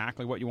decide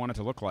exactly what you want it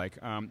to look like.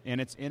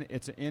 And it's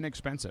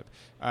inexpensive.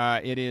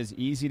 It is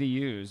easy to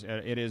use.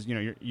 It is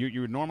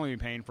you would normally be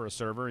paying for a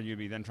server. You'd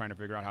be then trying to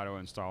figure out how to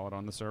install it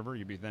on the server.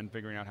 You'd be then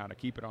figuring out how to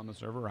keep it on the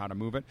server or how to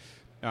move it.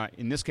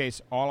 In this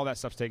case, all of that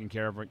stuff's taken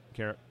care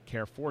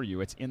for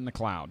you. It's in the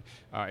cloud.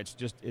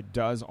 It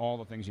does all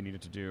the things you need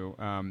it to do.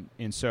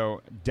 And so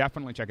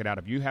definitely check it out.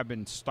 If you have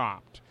been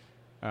stopped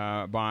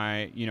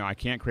by, I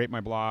can't create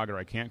my blog or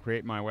I can't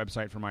create my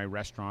website for my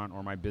restaurant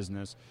or my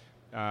business,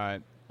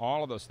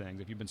 all of those things,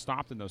 if you've been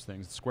stopped in those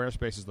things,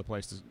 Squarespace is the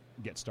place to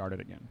get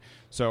started again.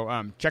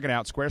 So check it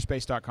out,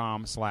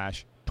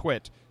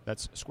 squarespace.com/TWiT.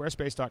 That's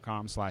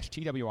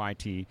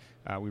squarespace.com/TWIT.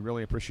 We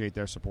really appreciate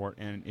their support.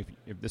 And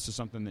if this is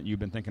something that you've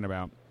been thinking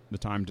about, the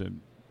time to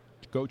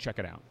go check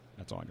it out.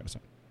 That's all I got to say.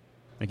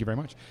 Thank you very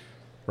much.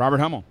 Robert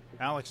Hummel.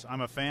 Alex,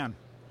 I'm a fan.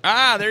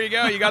 There you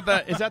go. You got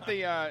the. Is that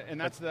the? And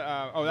that's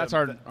that's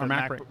our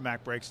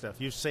Mac break stuff.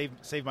 You've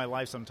saved my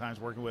life sometimes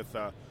working with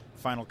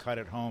Final Cut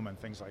at home and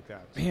things like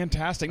that.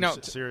 Fantastic. Now,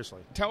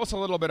 seriously, tell us a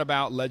little bit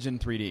about Legend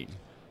 3D.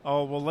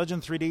 Oh, well,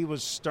 Legend 3D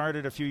was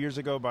started a few years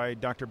ago by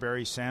Dr.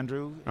 Barry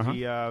Sandrew. Uh-huh.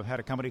 He had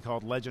a company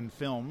called Legend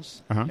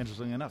Films. Uh-huh.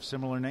 Interestingly enough,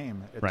 similar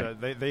name. Right.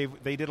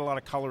 They did a lot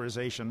of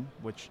colorization,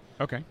 which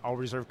I'll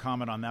reserve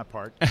comment on that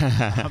part.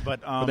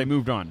 But they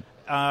moved on.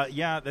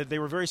 They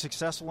were very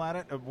successful at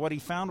it. What he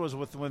found was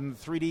when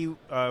 3D was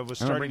starting. I'm going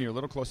to bring you a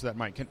little closer to that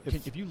mic.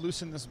 If you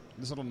loosen this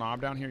little knob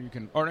down here, you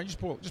can. Or no,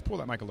 just pull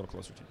that mic a little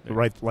closer to you.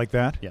 Right, like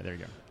that. Yeah, there you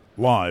go.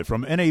 Live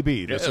from NAB.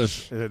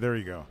 Yes. There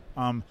you go.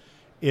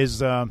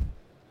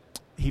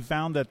 He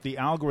found that the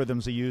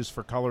algorithms they use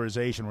for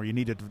colorization, where you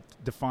need to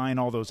define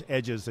all those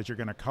edges that you're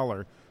going to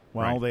color,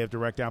 they have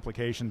direct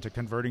application to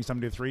converting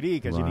something to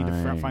 3D because you need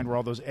to find where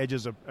all those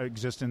edges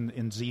exist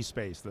in Z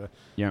space, the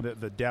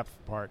depth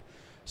part.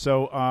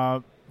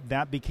 So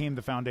that became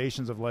the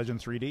foundations of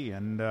Legend 3D,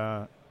 and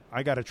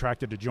I got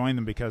attracted to join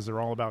them because they're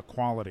all about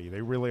quality.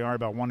 They really are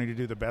about wanting to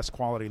do the best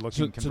quality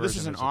looking conversion. So this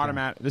is an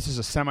automatic. This is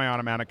a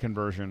semi-automatic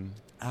conversion.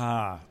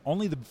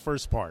 Only the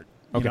first part.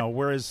 Okay.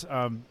 Whereas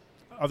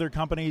other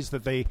companies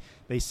that they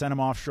send them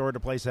offshore to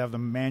place to have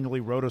them manually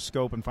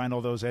rotoscope and find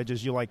all those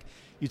edges. You'd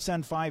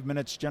send 5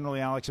 minutes.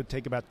 Generally, Alex, it'd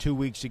take about 2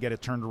 weeks to get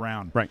it turned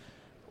around. Right.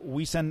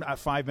 We send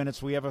 5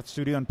 minutes. We have a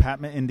studio in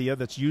Patna, India,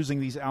 that's using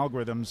these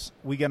algorithms.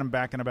 We get them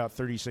back in about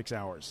 36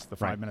 hours. The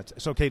 5 minutes.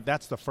 So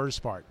that's the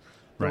first part.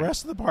 The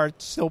rest of the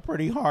part's still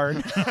pretty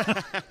hard,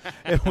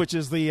 which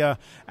is the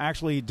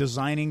actually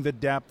designing the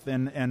depth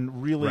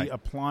and really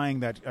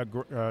applying that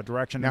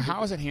direction. Now,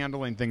 how is it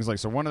handling things like,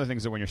 so one of the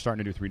things that when you're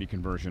starting to do 3D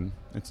conversion,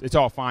 it's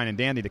all fine and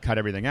dandy to cut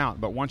everything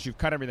out, but once you've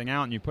cut everything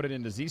out and you put it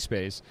into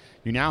Z-space,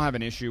 you now have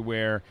an issue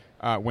where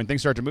when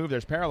things start to move,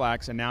 there's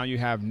parallax, and now you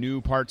have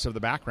new parts of the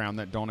background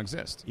that don't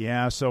exist.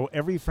 Yeah, so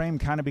every frame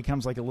kind of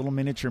becomes like a little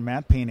miniature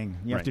matte painting.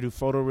 You have to do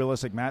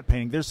photorealistic matte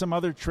painting. There's some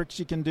other tricks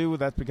you can do.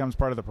 That becomes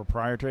part of the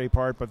proprietary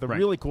part, but the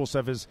really cool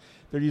stuff is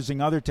they're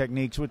using other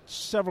techniques, which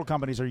several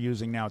companies are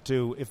using now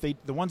too. If the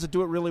ones that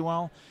do it really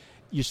well,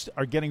 you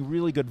are getting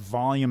really good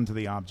volume to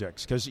the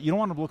objects, because you don't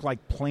want to look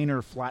like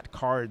planar flat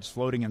cards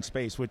floating in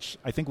space, which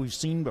I think we've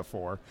seen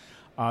before.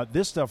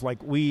 This stuff,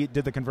 like we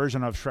did the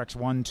conversion of Shreks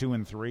 1, 2,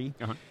 and 3,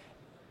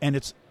 and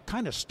it's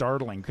kind of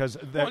startling because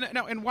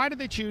and why did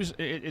they choose?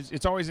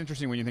 It's always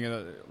interesting when you think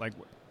of like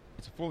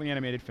it's a fully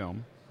animated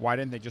film. Why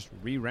didn't they just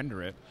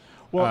re-render it?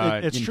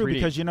 Well, it's true 3D?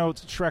 Because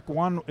Shrek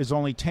 1 is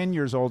only 10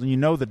 years old,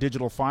 and the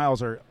digital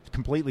files are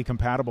completely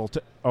compatible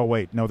to. Oh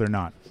wait, no, they're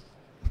not.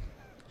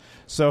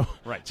 So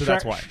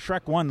that's why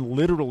Shrek 1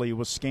 literally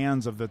was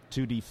scans of the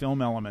 2D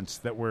film elements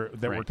that were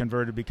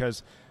converted,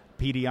 because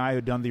PDI, who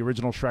had done the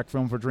original Shrek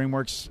film for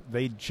DreamWorks,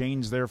 they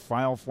changed their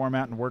file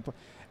format and worked.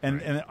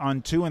 And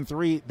on 2 and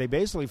 3, they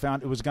basically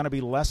found it was going to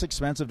be less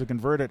expensive to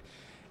convert it.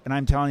 And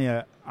I'm telling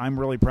you, I'm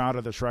really proud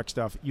of the Shrek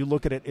stuff. You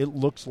look at it, it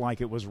looks like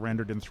it was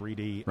rendered in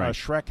 3D.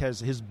 Shrek has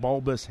his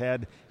bulbous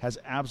head, has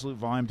absolute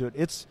volume to it.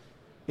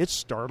 It's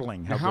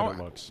startling how good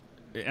it looks.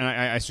 And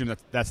I assume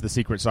that's the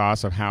secret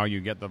sauce of how you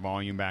get the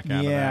volume back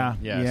out of that.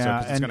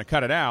 Yeah. So it's going to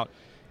cut it out.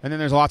 And then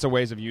there's lots of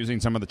ways of using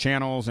some of the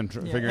channels and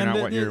figuring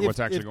out what's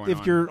actually going on.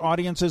 If your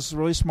audience is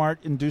really smart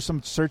and do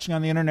some searching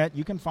on the internet,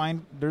 you can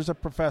find there's a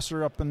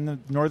professor up in the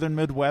northern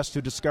Midwest who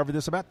discovered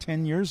this about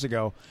 10 years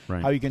ago,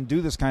 how you can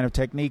do this kind of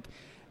technique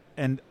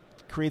and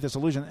create this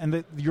illusion.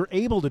 And you're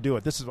able to do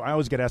it. This is I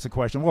always get asked the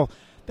question, well,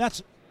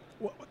 that's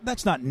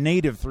not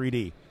native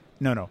 3D.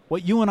 No.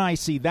 What you and I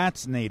see,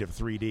 that's native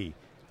 3D.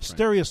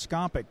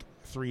 Stereoscopic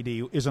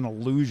 3D is an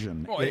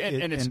illusion. Well,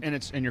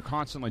 and you're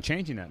constantly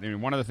changing that. I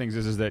mean, one of the things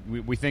is that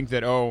we think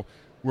that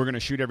we're going to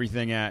shoot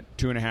everything at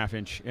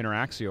 2.5-inch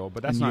interaxial,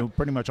 but that's not. You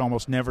pretty much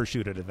almost never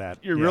shoot it at that.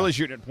 You're really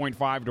shooting at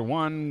 0.5 to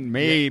 1,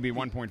 maybe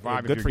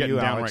 1.5. Good if for you're you,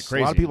 getting Alex. downright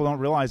crazy. A lot of people don't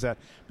realize that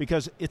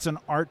because it's an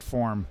art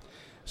form.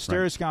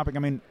 Stereoscopic. I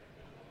mean,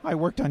 I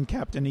worked on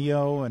Captain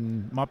EO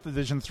and Muppet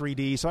Vision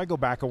 3D, so I go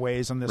back a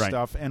ways on this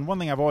stuff. And one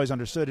thing I've always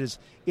understood is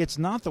it's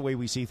not the way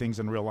we see things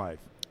in real life.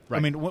 I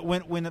mean,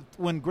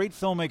 when great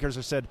filmmakers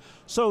have said,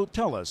 so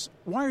tell us,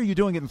 why are you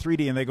doing it in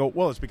 3D? And they go,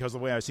 well, it's because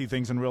of the way I see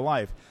things in real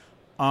life.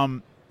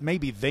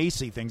 Maybe they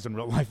see things in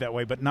real life that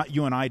way, but not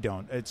you and I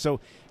don't.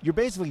 So you're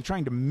basically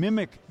trying to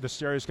mimic the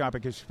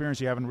stereoscopic experience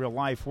you have in real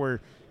life,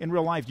 where in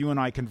real life you and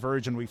I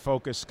converge and we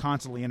focus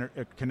constantly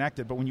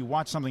connected. But when you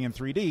watch something in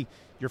 3D,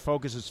 your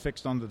focus is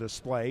fixed on the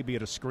display, be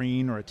it a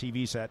screen or a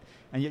TV set,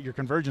 and yet your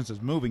convergence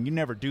is moving. You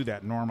never do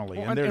that normally.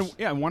 Well,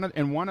 one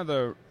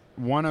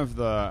of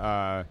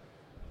the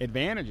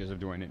advantages of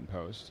doing it in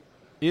post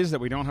is that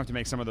we don't have to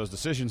make some of those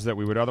decisions that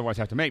we would otherwise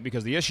have to make,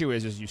 because the issue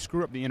is you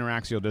screw up the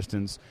interaxial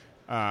distance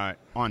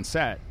on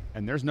set,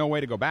 and there's no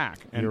way to go back,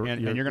 and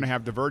you're going to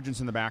have divergence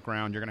in the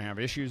background. You're going to have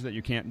issues that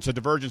you can't. So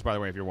divergence, by the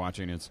way, if you're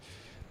watching, it's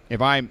if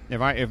my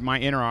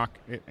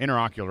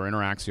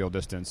interaxial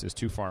distance is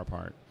too far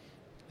apart,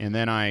 and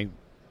then I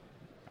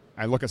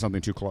look at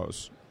something too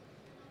close,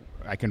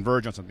 I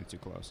converge on something too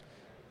close.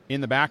 In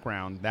the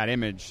background, that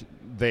image,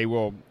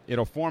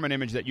 it'll form an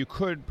image that you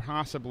could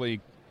possibly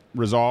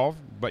resolve,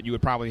 but you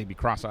would probably be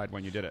cross-eyed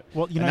when you did it.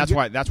 Well,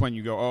 that's when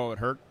you go, oh, it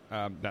hurt.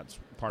 That's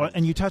part of it.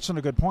 And you touched on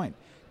a good point,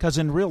 because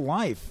in real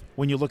life,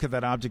 when you look at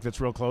that object that's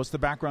real close, the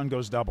background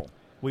goes double.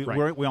 We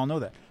all know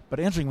that. But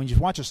interesting, when you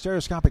watch a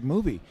stereoscopic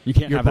movie, you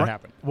can't have that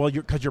happen. Well,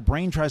 because your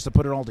brain tries to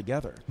put it all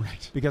together.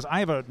 Right. Because I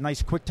have a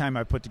nice QuickTime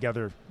I put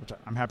together, which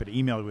I'm happy to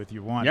email you if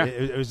you want. Yeah.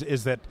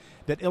 Is that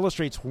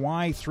illustrates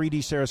why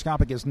 3D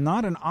stereoscopic is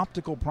not an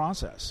optical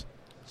process.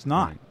 It's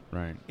not.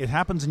 Right. It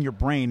happens in your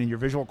brain, in your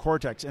visual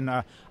cortex. And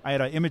I had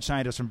an image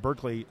scientist from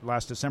Berkeley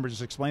last December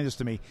just explain this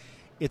to me.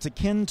 It's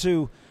akin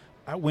to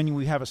when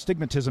we have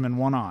astigmatism in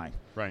one eye.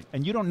 Right.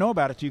 And you don't know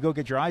about it till you go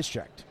get your eyes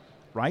checked.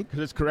 Right?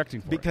 Because it's correcting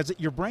for it.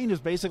 Your brain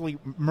is basically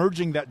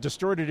merging that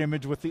distorted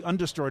image with the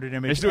undistorted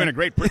image. It's doing a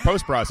great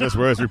post process,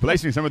 whereas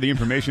replacing some of the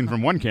information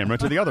from one camera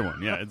to the other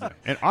one. Yeah,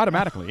 and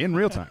automatically, in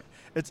real time.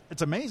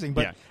 It's amazing,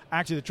 but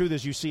actually the truth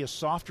is you see a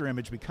softer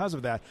image because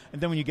of that. And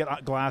then when you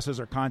get glasses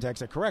or contacts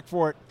that correct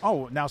for it,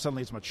 now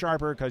suddenly it's much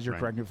sharper because you're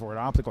correcting for it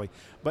optically.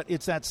 But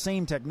it's that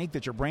same technique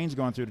that your brain's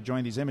going through to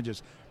join these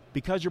images.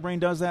 Because your brain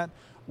does that,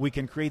 we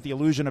can create the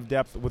illusion of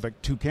depth with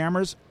two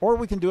cameras, or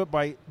we can do it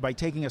by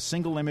taking a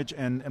single image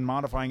and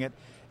modifying it.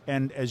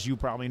 And as you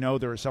probably know,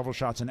 there are several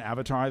shots in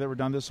Avatar that were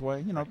done this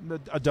way,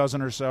 a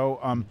dozen or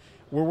so.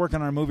 We're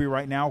working on a movie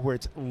right now where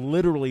it's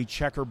literally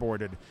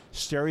checkerboarded,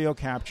 stereo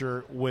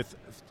capture with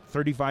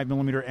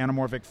 35mm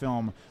anamorphic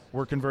film.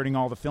 We're converting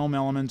all the film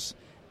elements,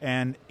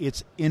 and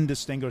it's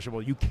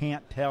indistinguishable. You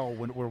can't tell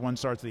where one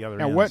starts and the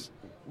other ends.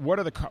 what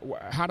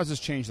are how does this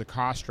change the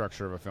cost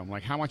structure of a film?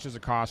 Like, how much does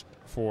it cost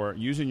for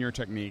using your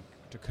technique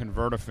to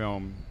convert a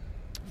film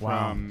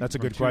from that's a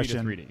good 2D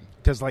question. to 3D?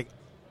 Because, like,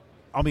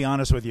 I'll be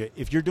honest with you,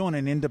 if you're doing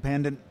an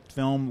independent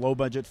film,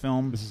 low-budget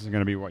film, this isn't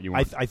going to be what you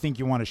want. I think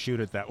you want to shoot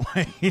it that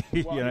way.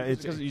 Well,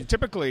 it's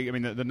typically, I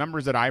mean, the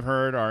numbers that I've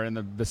heard are in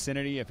the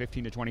vicinity of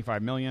 15 to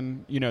 25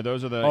 million.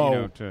 Those are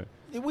the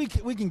we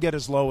can get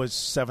as low as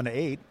 7 to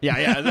 8.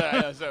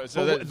 Yeah.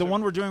 So the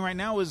one we're doing right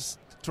now is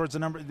towards the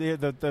number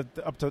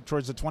up to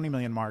towards the 20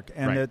 million mark,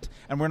 and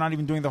and we're not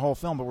even doing the whole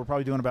film, but we're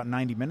probably doing about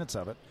 90 minutes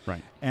of it.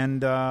 Right.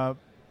 And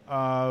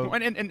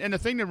and the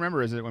thing to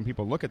remember is that when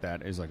people look at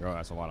that, is like, oh,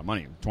 that's a lot of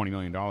money, $20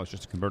 million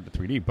just to convert to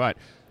 3D. But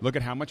look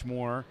at how much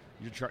more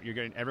you're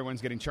getting.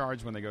 Everyone's getting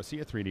charged when they go see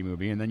a 3D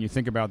movie, and then you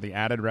think about the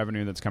added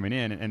revenue that's coming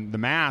in, and the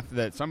math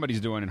that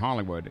somebody's doing in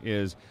Hollywood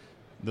is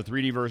the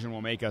 3D version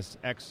will make us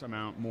X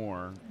amount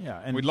more.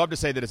 Yeah, and we'd love to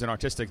say that it's an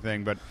artistic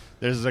thing, but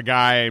there's a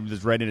guy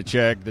that's writing a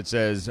check that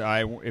says,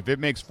 if it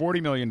makes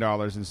 $40 million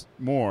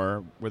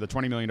more with a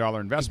 $20 million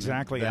investment.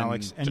 Exactly,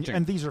 Alex.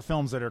 And these are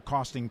films that are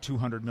costing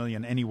 $200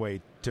 million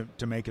anyway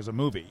to make as a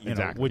movie.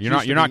 Exactly.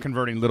 You're not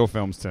converting little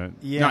films to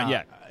not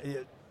yet.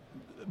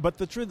 But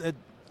the truth,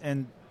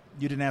 and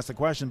you didn't ask the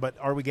question, but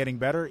are we getting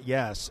better?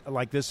 Yes.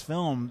 Like this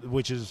film,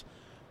 which is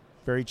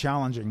very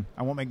challenging.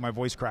 I won't make my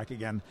voice crack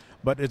again,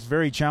 but it's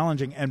very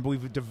challenging, and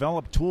we've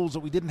developed tools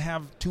that we didn't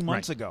have 2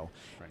 months ago.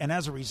 Right. And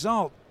as a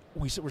result,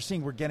 we're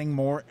seeing we're getting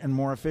more and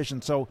more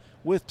efficient. So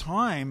with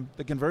time,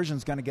 the conversion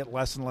is going to get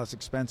less and less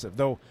expensive.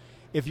 Though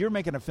if you're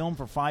making a film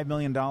for $5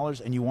 million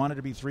and you want it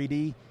to be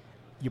 3D,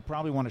 you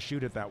probably want to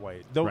shoot it that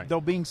way.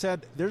 Though being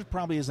said, there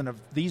probably isn't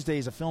these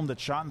days a film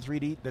that's shot in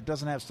 3D that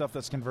doesn't have stuff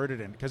that's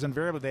converted in, because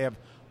invariably they have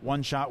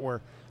one shot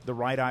where the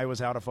right eye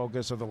was out of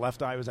focus or the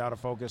left eye was out of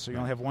focus, so you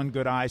only have one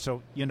good eye,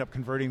 so you end up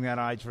converting that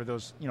eye for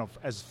those,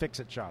 as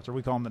fix-it shots, or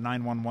we call them the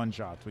 911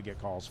 shots we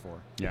get calls for.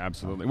 Yeah,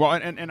 absolutely. Well,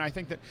 and I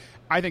think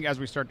as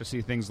we start to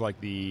see things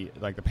like the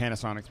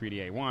Panasonic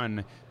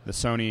 3D-A1, the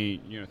Sony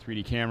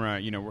 3D camera,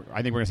 I think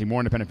we're going to see more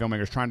independent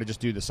filmmakers trying to just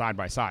do the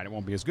side-by-side. It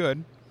won't be as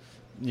good.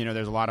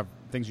 There's a lot of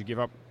things you give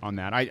up on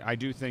that. I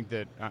do think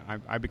that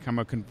I become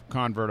a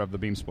convert of the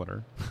beam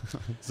splitter.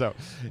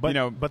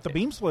 But the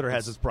beam splitter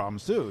has its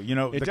problems too.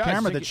 The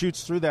camera that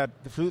shoots through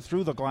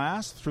the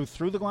glass,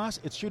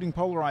 it's shooting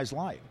polarized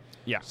light.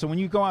 Yeah. So when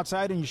you go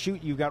outside and you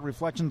shoot, you've got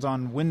reflections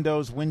on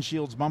windows,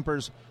 windshields,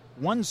 bumpers.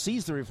 One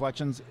sees the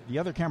reflections, the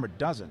other camera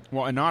doesn't.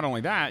 Well, and not only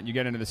that, you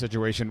get into the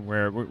situation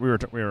where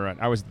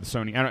I was at the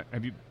Sony.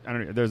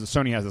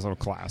 Sony has this little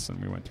class,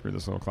 and we went through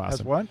this little class.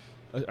 Has what?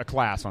 A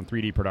class on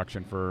 3D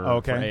production for.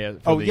 Okay.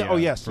 I know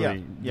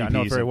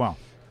it very well.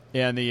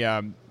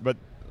 And but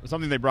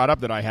something they brought up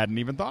that I hadn't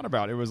even thought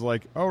about. It was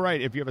like, oh right,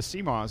 if you have a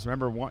CMOS,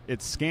 remember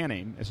it's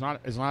scanning. It's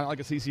not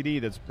like a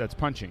CCD that's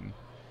punching.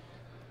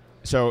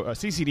 So a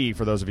CCD,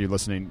 for those of you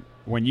listening,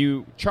 when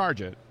you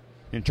charge it,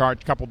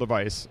 couple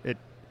device,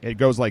 it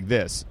goes like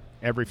this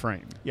every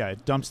frame. Yeah,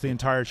 it dumps the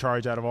entire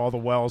charge out of all the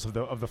wells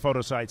of the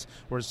photo sites.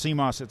 Whereas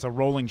CMOS, it's a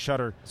rolling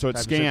shutter. So it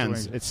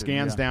scans. It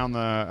scans down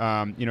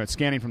the. It's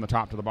scanning from the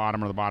top to the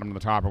bottom, or the bottom to the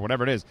top, or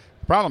whatever it is.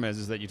 The problem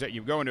is that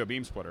you go into a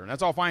beam splitter, and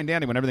that's all fine and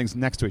dandy when everything's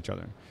next to each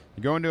other.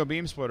 You go into a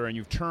beam splitter, and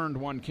you've turned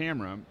one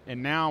camera,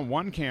 and now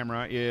one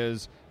camera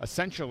is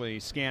essentially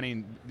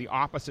scanning the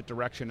opposite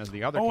direction as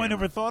the other. Oh, camera. I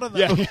never thought of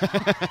that.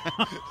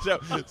 Yeah.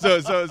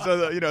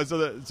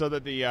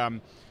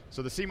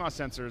 So the CMOS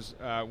sensors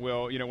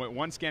will,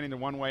 one scanning the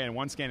one way and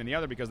one scanning the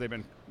other because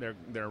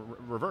they're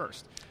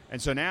reversed.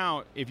 And so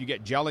now, if you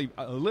get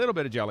a little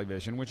bit of jelly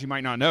vision, which you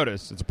might not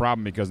notice, it's a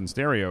problem because in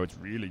stereo it's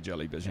really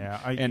jelly vision.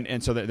 Yeah,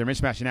 and so they're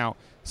mismatching out.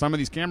 Some of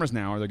these cameras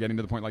now they're getting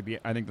to the point like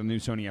I think the new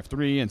Sony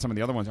F3 and some of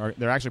the other ones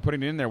they're actually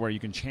putting it in there where you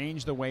can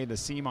change the way the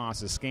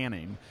CMOS is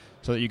scanning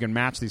so that you can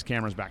match these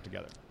cameras back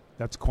together.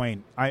 That's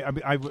quaint. I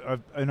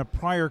in a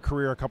prior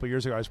career a couple of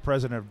years ago, I was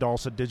president of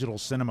Dalsa Digital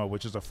Cinema,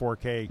 which is a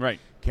 4K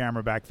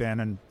camera back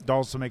then. And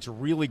Dalsa makes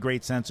really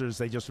great sensors.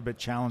 They just were a bit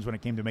challenged when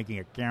it came to making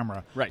a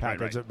camera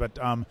package. Right. But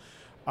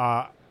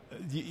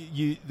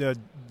the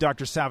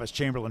Dr. Savis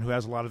Chamberlain, who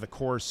has a lot of the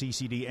core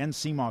CCD and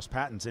CMOS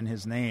patents in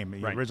his name,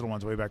 the original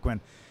ones way back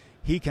when,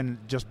 he can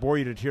just bore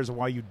you to tears of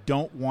why you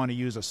don't want to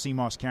use a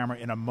CMOS camera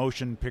in a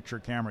motion picture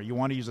camera. You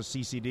want to use a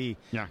CCD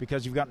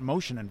because you've got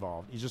motion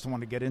involved. You just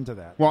want to get into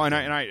that. Well,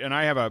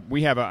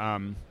 we have a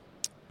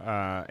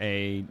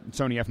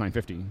Sony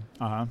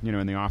F950,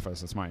 in the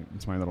office. It's my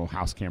little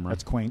house camera.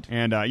 That's quaint.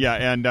 And all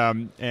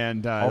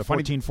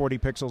 1440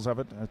 pixels of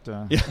it.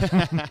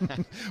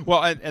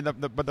 Well,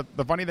 but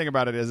the funny thing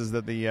about it is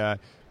that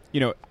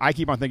I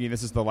keep on thinking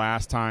this is the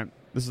last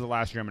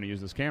year I'm going to use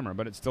this camera,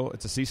 but it's a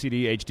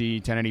CCD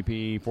HD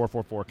 1080p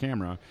 444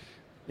 camera,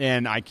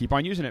 and I keep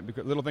on using it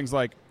because little things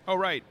like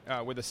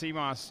with the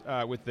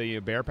CMOS with the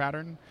bear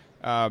pattern,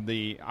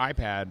 the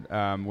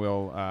iPad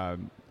will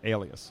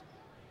alias.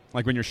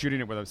 Like when you're shooting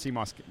it with a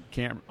CMOS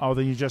camera. Oh,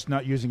 then you're just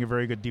not using a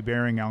very good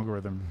debarring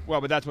algorithm. Well,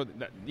 but that's what.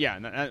 But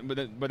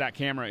that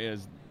camera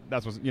is.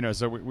 That's what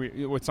So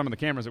we with some of the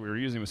cameras that we were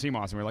using with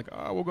CMOS, and we're like,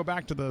 oh, we'll go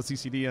back to the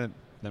CCD, and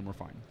then we're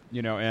fine.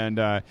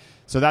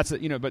 So that's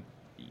But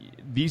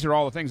these are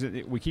all the things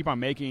that we keep on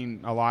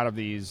making a lot of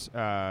these.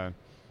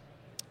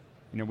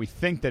 We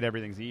think that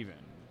everything's even,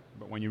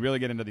 but when you really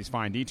get into these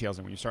fine details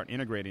and when you start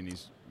integrating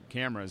these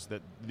cameras,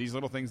 that these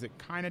little things that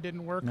kind of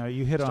didn't work. No,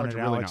 you hit on it,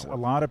 really Alex. A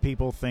lot of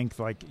people think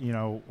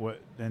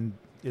and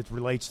it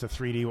relates to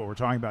 3D. What we're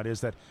talking about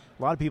is that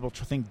a lot of people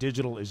think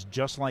digital is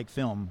just like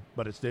film,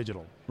 but it's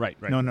digital. Right.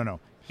 No.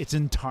 It's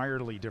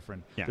entirely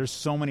different. Yeah. There's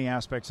so many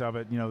aspects of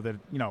it,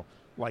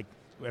 like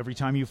every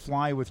time you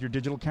fly with your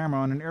digital camera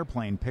on an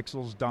airplane,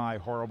 pixels die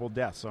horrible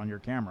deaths on your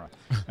camera.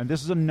 And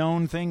this is a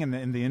known thing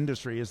in the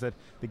industry, is that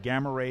the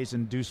gamma rays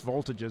induce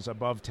voltages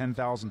above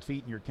 10,000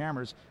 feet in your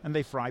cameras, and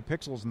they fry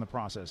pixels in the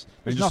process.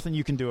 There's nothing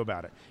you can do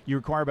about it. You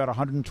require about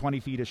 120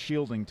 feet of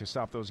shielding to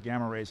stop those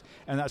gamma rays.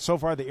 And so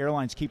far, the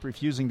airlines keep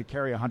refusing to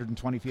carry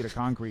 120 feet of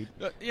concrete.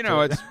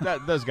 It's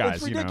those guys.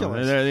 It's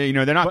ridiculous.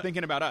 They're not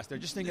thinking about us. They're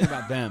just thinking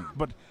about them.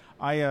 But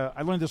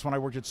I learned this when I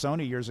worked at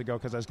Sony years ago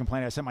because I was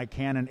complaining. I sent my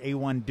Canon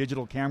A1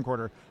 digital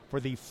camcorder for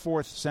the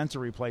 4th sensor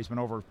replacement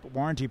over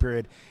warranty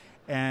period.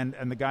 And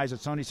the guys at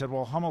Sony said,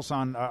 well,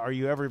 Hummel-san, are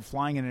you ever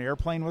flying in an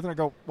airplane with it? I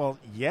go, well,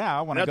 yeah,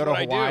 when I go to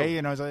Hawaii.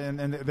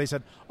 And they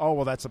said, oh,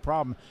 well, that's the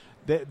problem.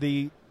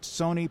 The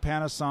Sony,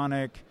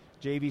 Panasonic,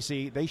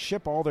 JVC, they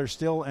ship all their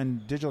still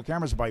and digital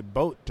cameras by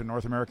boat to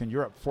North America and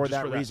Europe for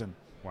that reason.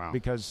 Wow.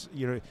 Because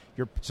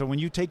so when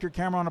you take your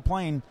camera on a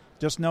plane,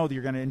 just know that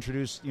you're going to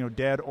introduce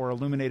dead or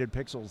illuminated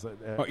pixels.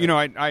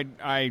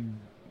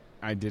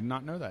 I did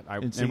not know that.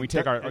 We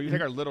take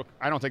our little.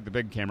 I don't take the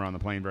big camera on the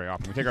plane very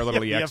often. We take our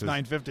little EXs. The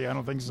F950. I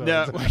don't think so.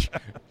 No,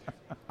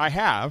 I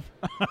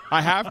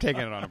have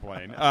taken it on a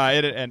plane.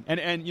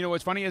 And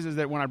what's funny is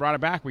that when I brought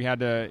it back, we had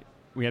to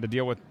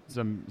deal with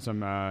some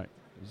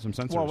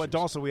sensors. Well,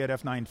 also we had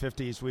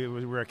F950s. We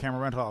were a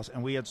camera rental house,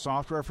 and we had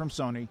software from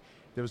Sony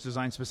that was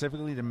designed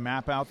specifically to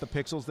map out the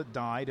pixels that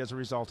died as a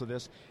result of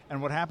this.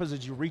 And what happens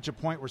is you reach a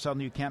point where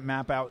suddenly you can't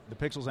map out the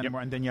pixels anymore,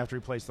 and then you have to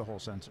replace the whole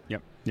sensor.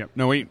 Yep.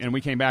 No,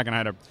 we came back, and I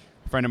had a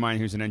friend of mine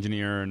who's an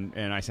engineer,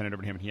 and I sent it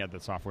over to him, and he had the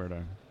software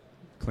to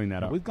clean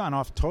that up. We've gone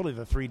off totally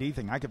the 3D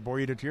thing. I could bore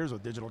you to tears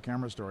with digital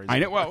camera stories. I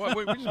know. Well,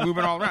 we're just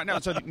moving all around.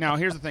 Now,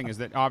 here's the thing, is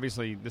that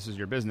obviously this is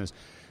your business.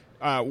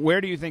 Where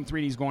do you think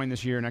 3D is going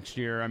this year, next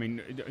year? I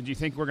mean, do you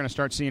think we're going to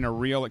start seeing a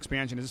real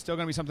expansion? Is it still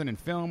going to be something in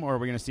film, or are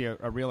we going to see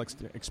a real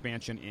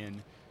expansion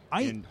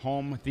in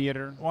home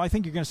theater? Well, I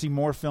think you're going to see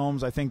more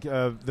films. I think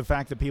the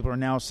fact that people are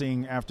now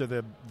seeing, after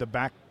the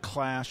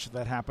backlash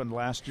that happened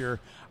last year,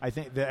 I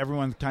think that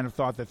everyone kind of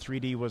thought that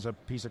 3D was a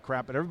piece of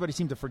crap, but everybody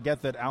seemed to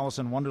forget that Alice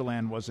in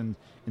Wonderland was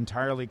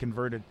entirely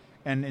converted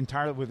and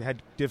entirely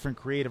had different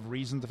creative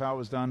reasons of how it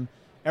was done.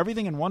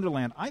 Everything in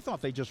Wonderland, I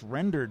thought they just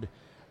rendered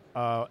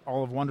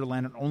all of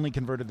Wonderland and only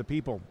converted the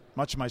people.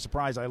 Much to my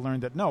surprise, I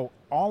learned that no,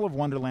 all of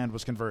Wonderland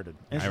was converted.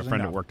 I have a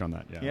friend that worked on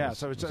that. Yeah,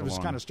 so it was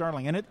kind of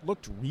startling, and it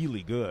looked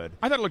really good.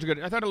 I thought it looked good.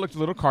 I thought it looked a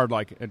little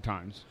card-like at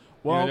times.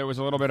 Well, there was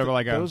a little bit of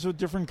those were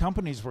different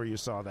companies where you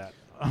saw that.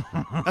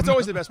 That's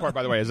always the best part,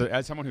 by the way.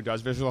 As someone who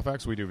does visual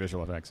effects, we do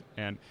visual effects,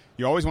 and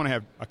you always want to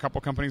have a couple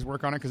companies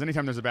work on it, because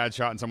anytime there's a bad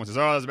shot and someone says,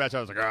 "Oh, there's a bad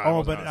shot," I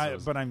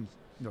was like,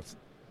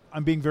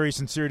 I'm being very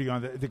sincere to you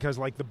on that, because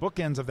like the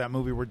bookends of that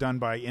movie were done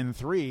by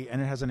N3,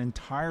 and it has an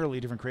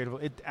entirely different creative.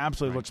 It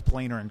absolutely looks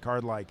planar and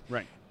card-like.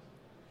 Right.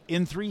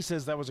 N3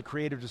 says that was a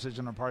creative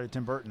decision on the part of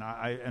Tim Burton.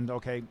 I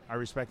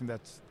respect him.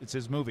 It's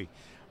his movie,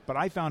 but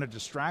I found it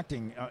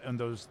distracting in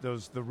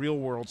the real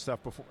world stuff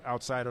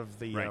outside of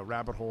the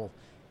rabbit hole.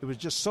 It was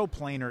just so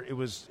planar. It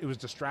was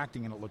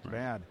distracting, and it looked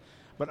bad.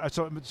 But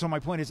so my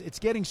point is, it's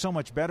getting so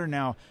much better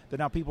now that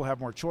now people have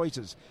more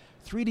choices.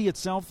 3D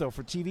itself, though,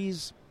 for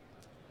TVs.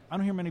 I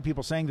don't hear many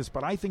people saying this,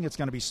 but I think it's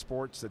going to be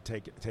sports that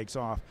takes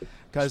off.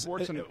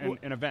 Sports and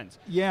events.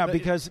 Yeah,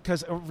 because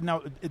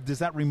now, does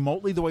that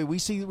remotely the way we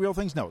see real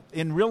things? No.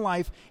 In real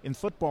life, in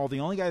football, the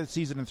only guy that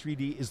sees it in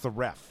 3D is the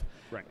ref.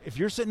 Right. If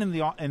you're sitting in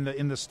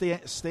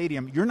the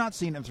stadium, you're not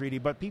seeing it in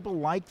 3D, but people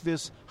like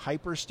this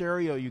hyper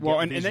stereo you get.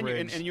 Well, and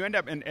then you end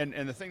up and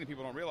the thing that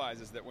people don't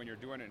realize is that when you're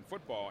doing it in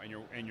football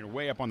and you're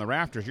way up on the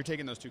rafters, you're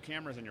taking those two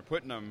cameras and you're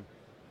putting them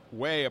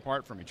way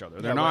apart from each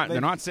other. They're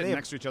not sitting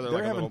next to each other.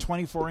 They're having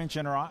 24-inch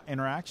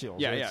interactions.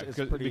 Yeah,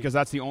 because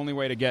that's the only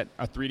way to get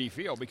a 3D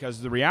feel.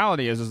 Because the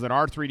reality is that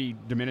our 3D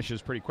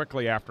diminishes pretty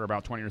quickly after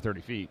about 20 or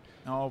 30 feet.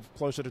 Oh,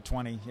 closer to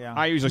 20. Yeah.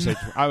 I usually say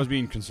I was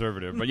being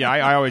conservative, but yeah,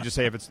 I always just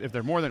say if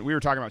they're more than. We were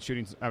talking about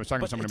shooting. I was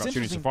talking to someone about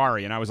shooting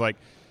Safari, and I was like,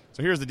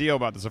 so here's the deal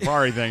about the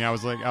Safari thing. I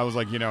was like,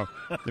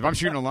 if I'm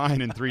shooting a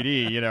line in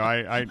 3D,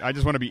 I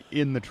just want to be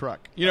in the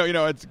truck.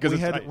 It's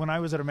because when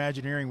I was at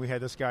Imagineering, we had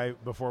this guy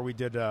before we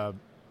did.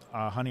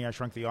 Honey, I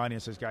Shrunk the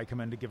Audience, this guy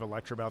come in to give a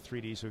lecture about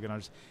 3D, so we can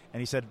understand. And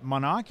he said,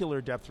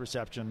 monocular depth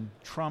perception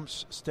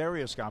trumps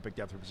stereoscopic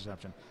depth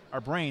perception. Our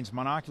brains,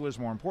 monocular is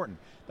more important.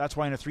 That's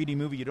why in a 3D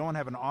movie, you don't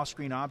have an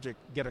off-screen object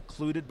get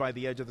occluded by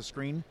the edge of the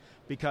screen,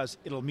 because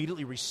it'll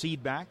immediately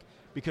recede back.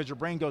 because your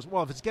brain goes,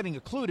 well, if it's getting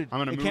occluded,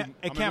 I'm going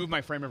to move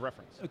my frame of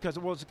reference. Because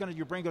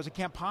your brain goes, it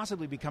can't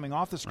possibly be coming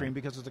off the screen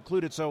because it's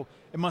occluded, so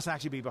it must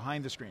actually be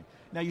behind the screen.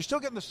 Now, you're still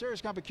getting the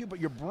stereoscopic cue, but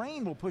your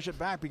brain will push it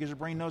back because your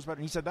brain knows better.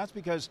 And he said that's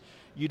because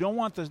you don't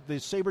want the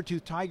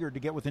saber-toothed tiger to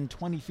get within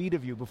 20 feet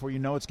of you before you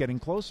know it's getting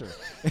closer.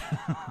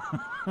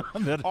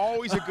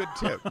 Always a good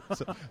tip.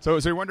 So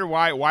you wonder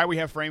why we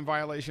have frame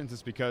violations?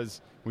 It's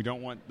because we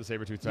don't want the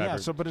saber-toothed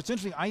tiger. Yeah, but it's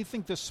interesting. I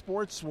think the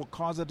sports will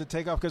cause it to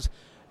take off because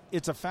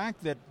it's a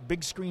fact that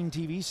big screen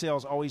TV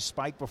sales always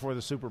spike before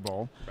the Super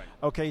Bowl. Right.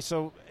 Okay,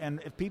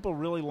 and if people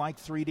really like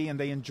 3D and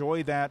they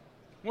enjoy that,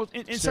 well,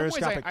 in some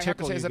ways, I have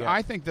to say is that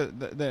I think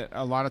that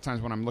a lot of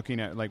times when I'm looking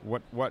at like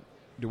what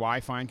do I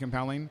find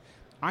compelling,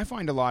 I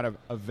find a lot of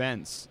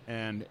events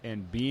and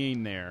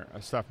being there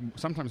stuff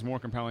sometimes more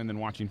compelling than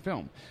watching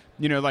film.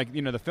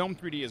 The film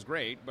 3D is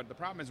great, but the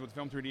problem is with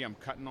film 3D, I'm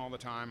cutting all the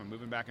time, I'm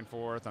moving back and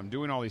forth, I'm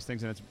doing all these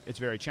things, and it's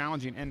very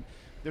challenging. And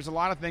there's a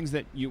lot of things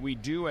that we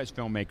do as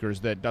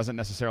filmmakers that doesn't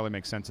necessarily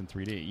make sense in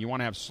 3D. You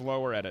want to have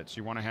slower edits.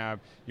 You want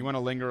to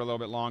linger a little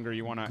bit longer.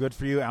 Good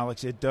for you,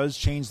 Alex. It does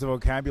change the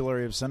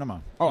vocabulary of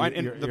cinema. Oh,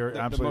 you're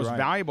absolutely the most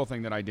valuable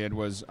thing that I did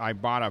was I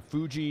bought a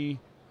Fuji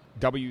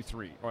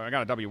W3. Well, I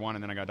got a W1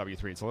 and then I got a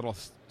W3. It's a little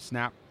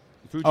snap.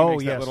 Fuji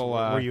makes that little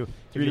where you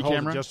 3D hold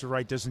camera it just the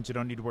right distance. You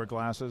don't need to wear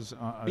glasses.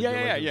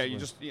 Yeah. You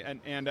just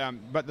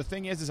but the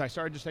thing is I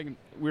started just taking.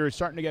 We were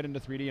starting to get into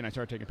 3D, and I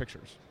started taking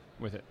pictures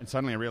with it, and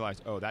suddenly I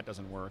realized, oh, that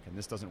doesn't work, and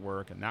this doesn't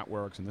work, and that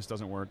works, and this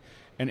doesn't work,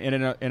 and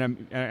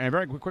I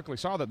very quickly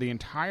saw that the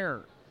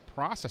entire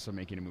process of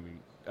making a movie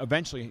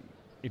eventually.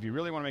 If you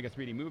really want to make a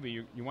 3D movie,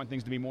 you want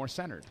things to be more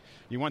centered.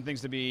 You want things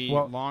to be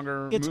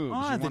longer it's moves.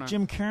 It's odd that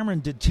Jim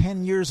Cameron did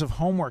 10 years of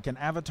homework and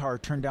Avatar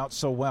turned out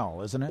so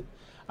well, isn't it?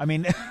 I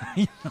mean,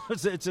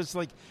 it's just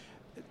like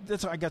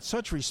I got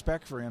such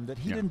respect for him that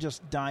he didn't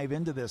just dive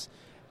into this.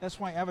 That's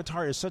why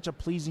Avatar is such a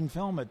pleasing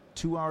film at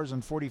 2 hours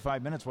and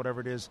 45 minutes, whatever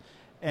it is.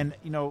 And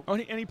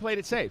and he played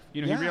it safe.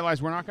 He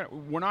realized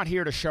we're not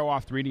here to show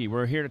off 3D.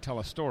 We're here to tell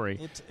a story,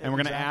 and we're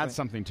going to add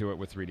something to it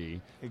with 3D.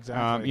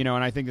 Exactly. And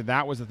I think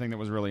that was the thing that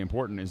was really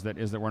important is that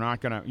we're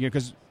not going to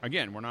because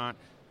again we're not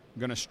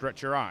going to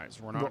stretch your eyes.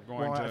 We're not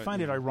going to. I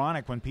find it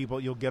ironic when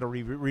you'll get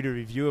read a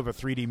review of a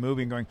 3D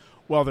movie and going,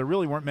 well, there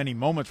really weren't many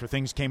moments where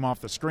things came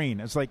off the screen.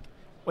 It's like,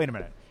 wait a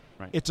minute,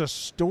 it's a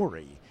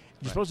story.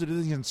 You're supposed to do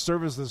things in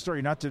service of the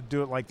story, not to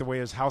do it like the way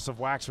is House of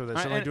Wax, where they're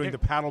suddenly doing the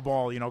paddle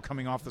ball,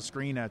 coming off the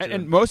screen at you.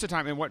 And most of the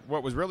time, and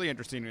what was really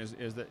interesting is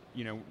that,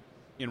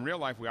 in real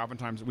life, we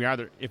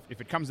either, if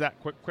it comes that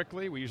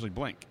quickly, we usually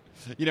blink.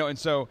 And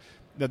so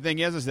the thing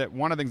is that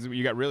one of the things that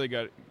you got really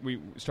good, we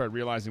started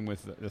realizing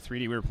with the 3D,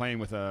 we were playing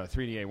with a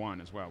 3D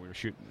A1 as well. We were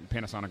shooting,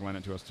 Panasonic lent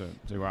it to us to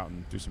go out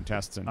and do some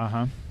tests. And,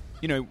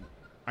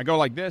 I go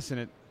like this, and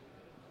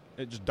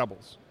it just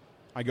doubles.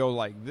 I go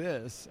like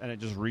this, and it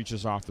just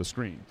reaches off the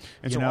screen.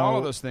 And so all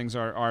of those things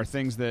are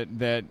things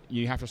that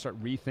you have to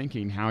start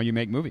rethinking how you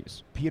make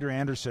movies. Peter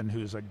Anderson,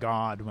 who's a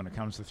god when it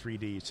comes to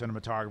 3D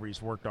cinematography,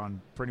 he's worked on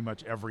pretty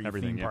much every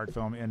theme park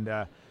film. And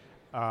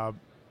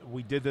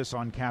we did this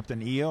on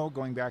Captain EO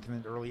going back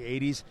in the early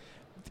 80s.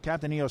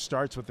 Captain EO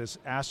starts with this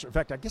in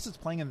fact, I guess it's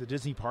playing in the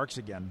Disney parks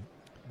again.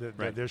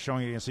 They're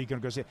showing it, so you can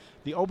go see it.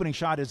 The opening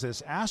shot is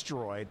this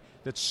asteroid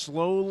that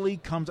slowly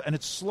comes, and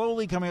it's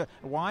slowly coming.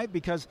 Why?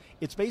 Because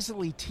it's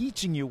basically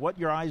teaching you what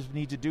your eyes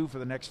need to do for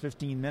the next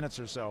 15 minutes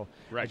or so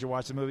as you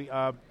watch the movie.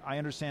 I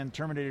understand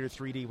Terminator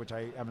 3D, which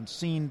I haven't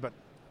seen, but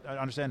I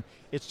understand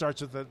it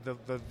starts with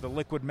the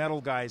liquid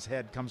metal guy's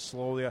head comes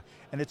slowly,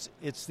 and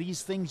it's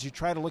these things you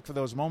try to look for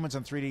those moments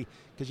in 3D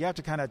because you have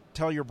to kind of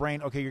tell your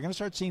brain, okay, you're going to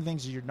start seeing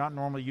things that you're not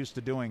normally used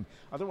to doing.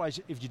 Otherwise,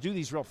 if you do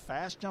these real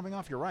fast jumping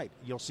off, you're right,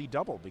 you'll see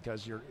double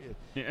because you're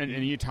and you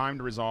need time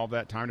to resolve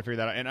that, time to figure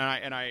that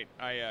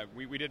out.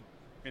 We did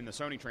in the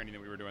Sony training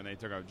that we were doing. They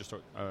took just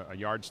a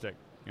yardstick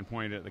and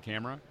pointed it at the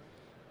camera.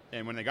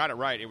 And when they got it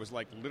right, it was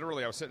like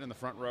literally I was sitting in the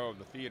front row of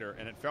the theater,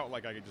 and it felt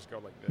like I could just go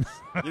like this.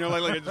 Like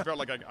it just felt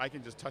like I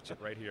can just touch it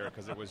right here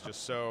because it was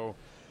just so,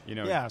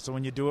 Yeah, so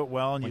when you do it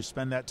well and you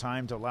spend that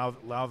time to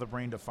allow the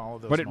brain to follow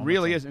those. But it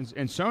really is, and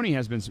Sony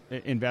has been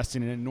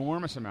investing an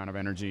enormous amount of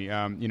energy.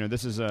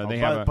 This is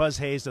Buzz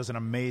Hayes does an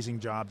amazing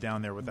job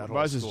down there with that.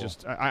 Buzz whole school. is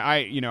just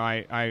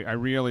I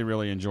really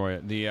really enjoy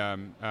it.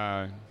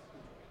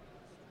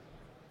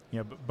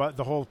 But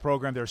the whole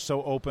program, they're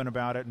so open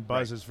about it, and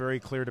Buzz is very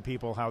clear to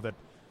people how that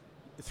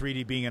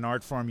 3D being an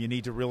art form, you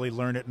need to really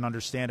learn it and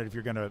understand it if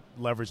you're going to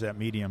leverage that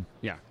medium.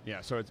 Yeah.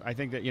 So I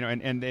think that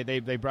and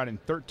they brought in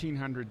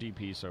 1,300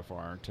 DPs so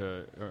far.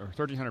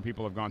 1,300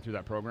 people have gone through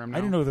that program now.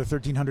 I didn't know there were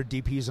 1,300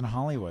 DPs in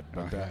Hollywood.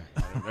 But,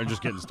 they're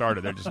just getting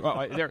started. They're just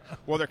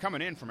they're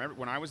coming in from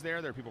when I was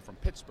there. There are people from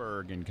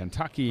Pittsburgh and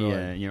Kentucky.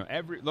 Really?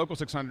 Every Local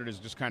 600 has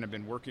just kind of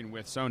been working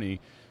with Sony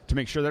to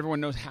make sure that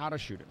everyone knows how to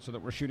shoot it, so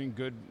that we're shooting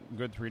good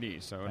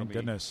 3D. So it'll be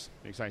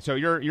exciting. So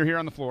you're here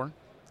on the floor.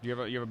 Do you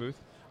have a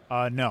booth?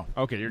 No.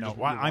 Okay,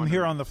 I'm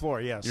here on the floor,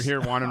 yes. You're here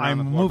wandering around I'm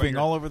the floor. moving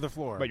all over the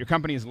floor. But your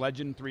company is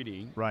Legend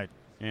 3D. Right.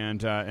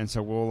 And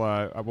so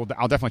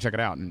I'll definitely check it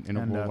out.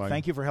 And we'll,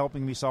 thank you for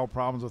helping me solve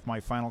problems with my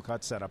Final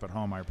Cut setup at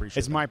home. I appreciate it.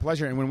 It's my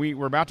pleasure. And when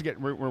we're about to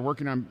we're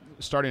working on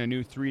starting a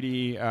new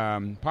 3D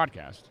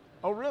podcast.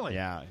 Oh, really?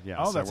 Yeah.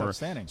 Oh, so that's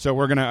outstanding. So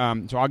we're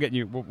gonna. So I'll get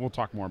you. We'll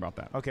talk more about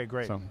that. Okay,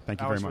 great. So thank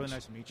you Alex, very much. Really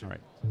nice to meet you. All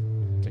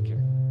right. Take care.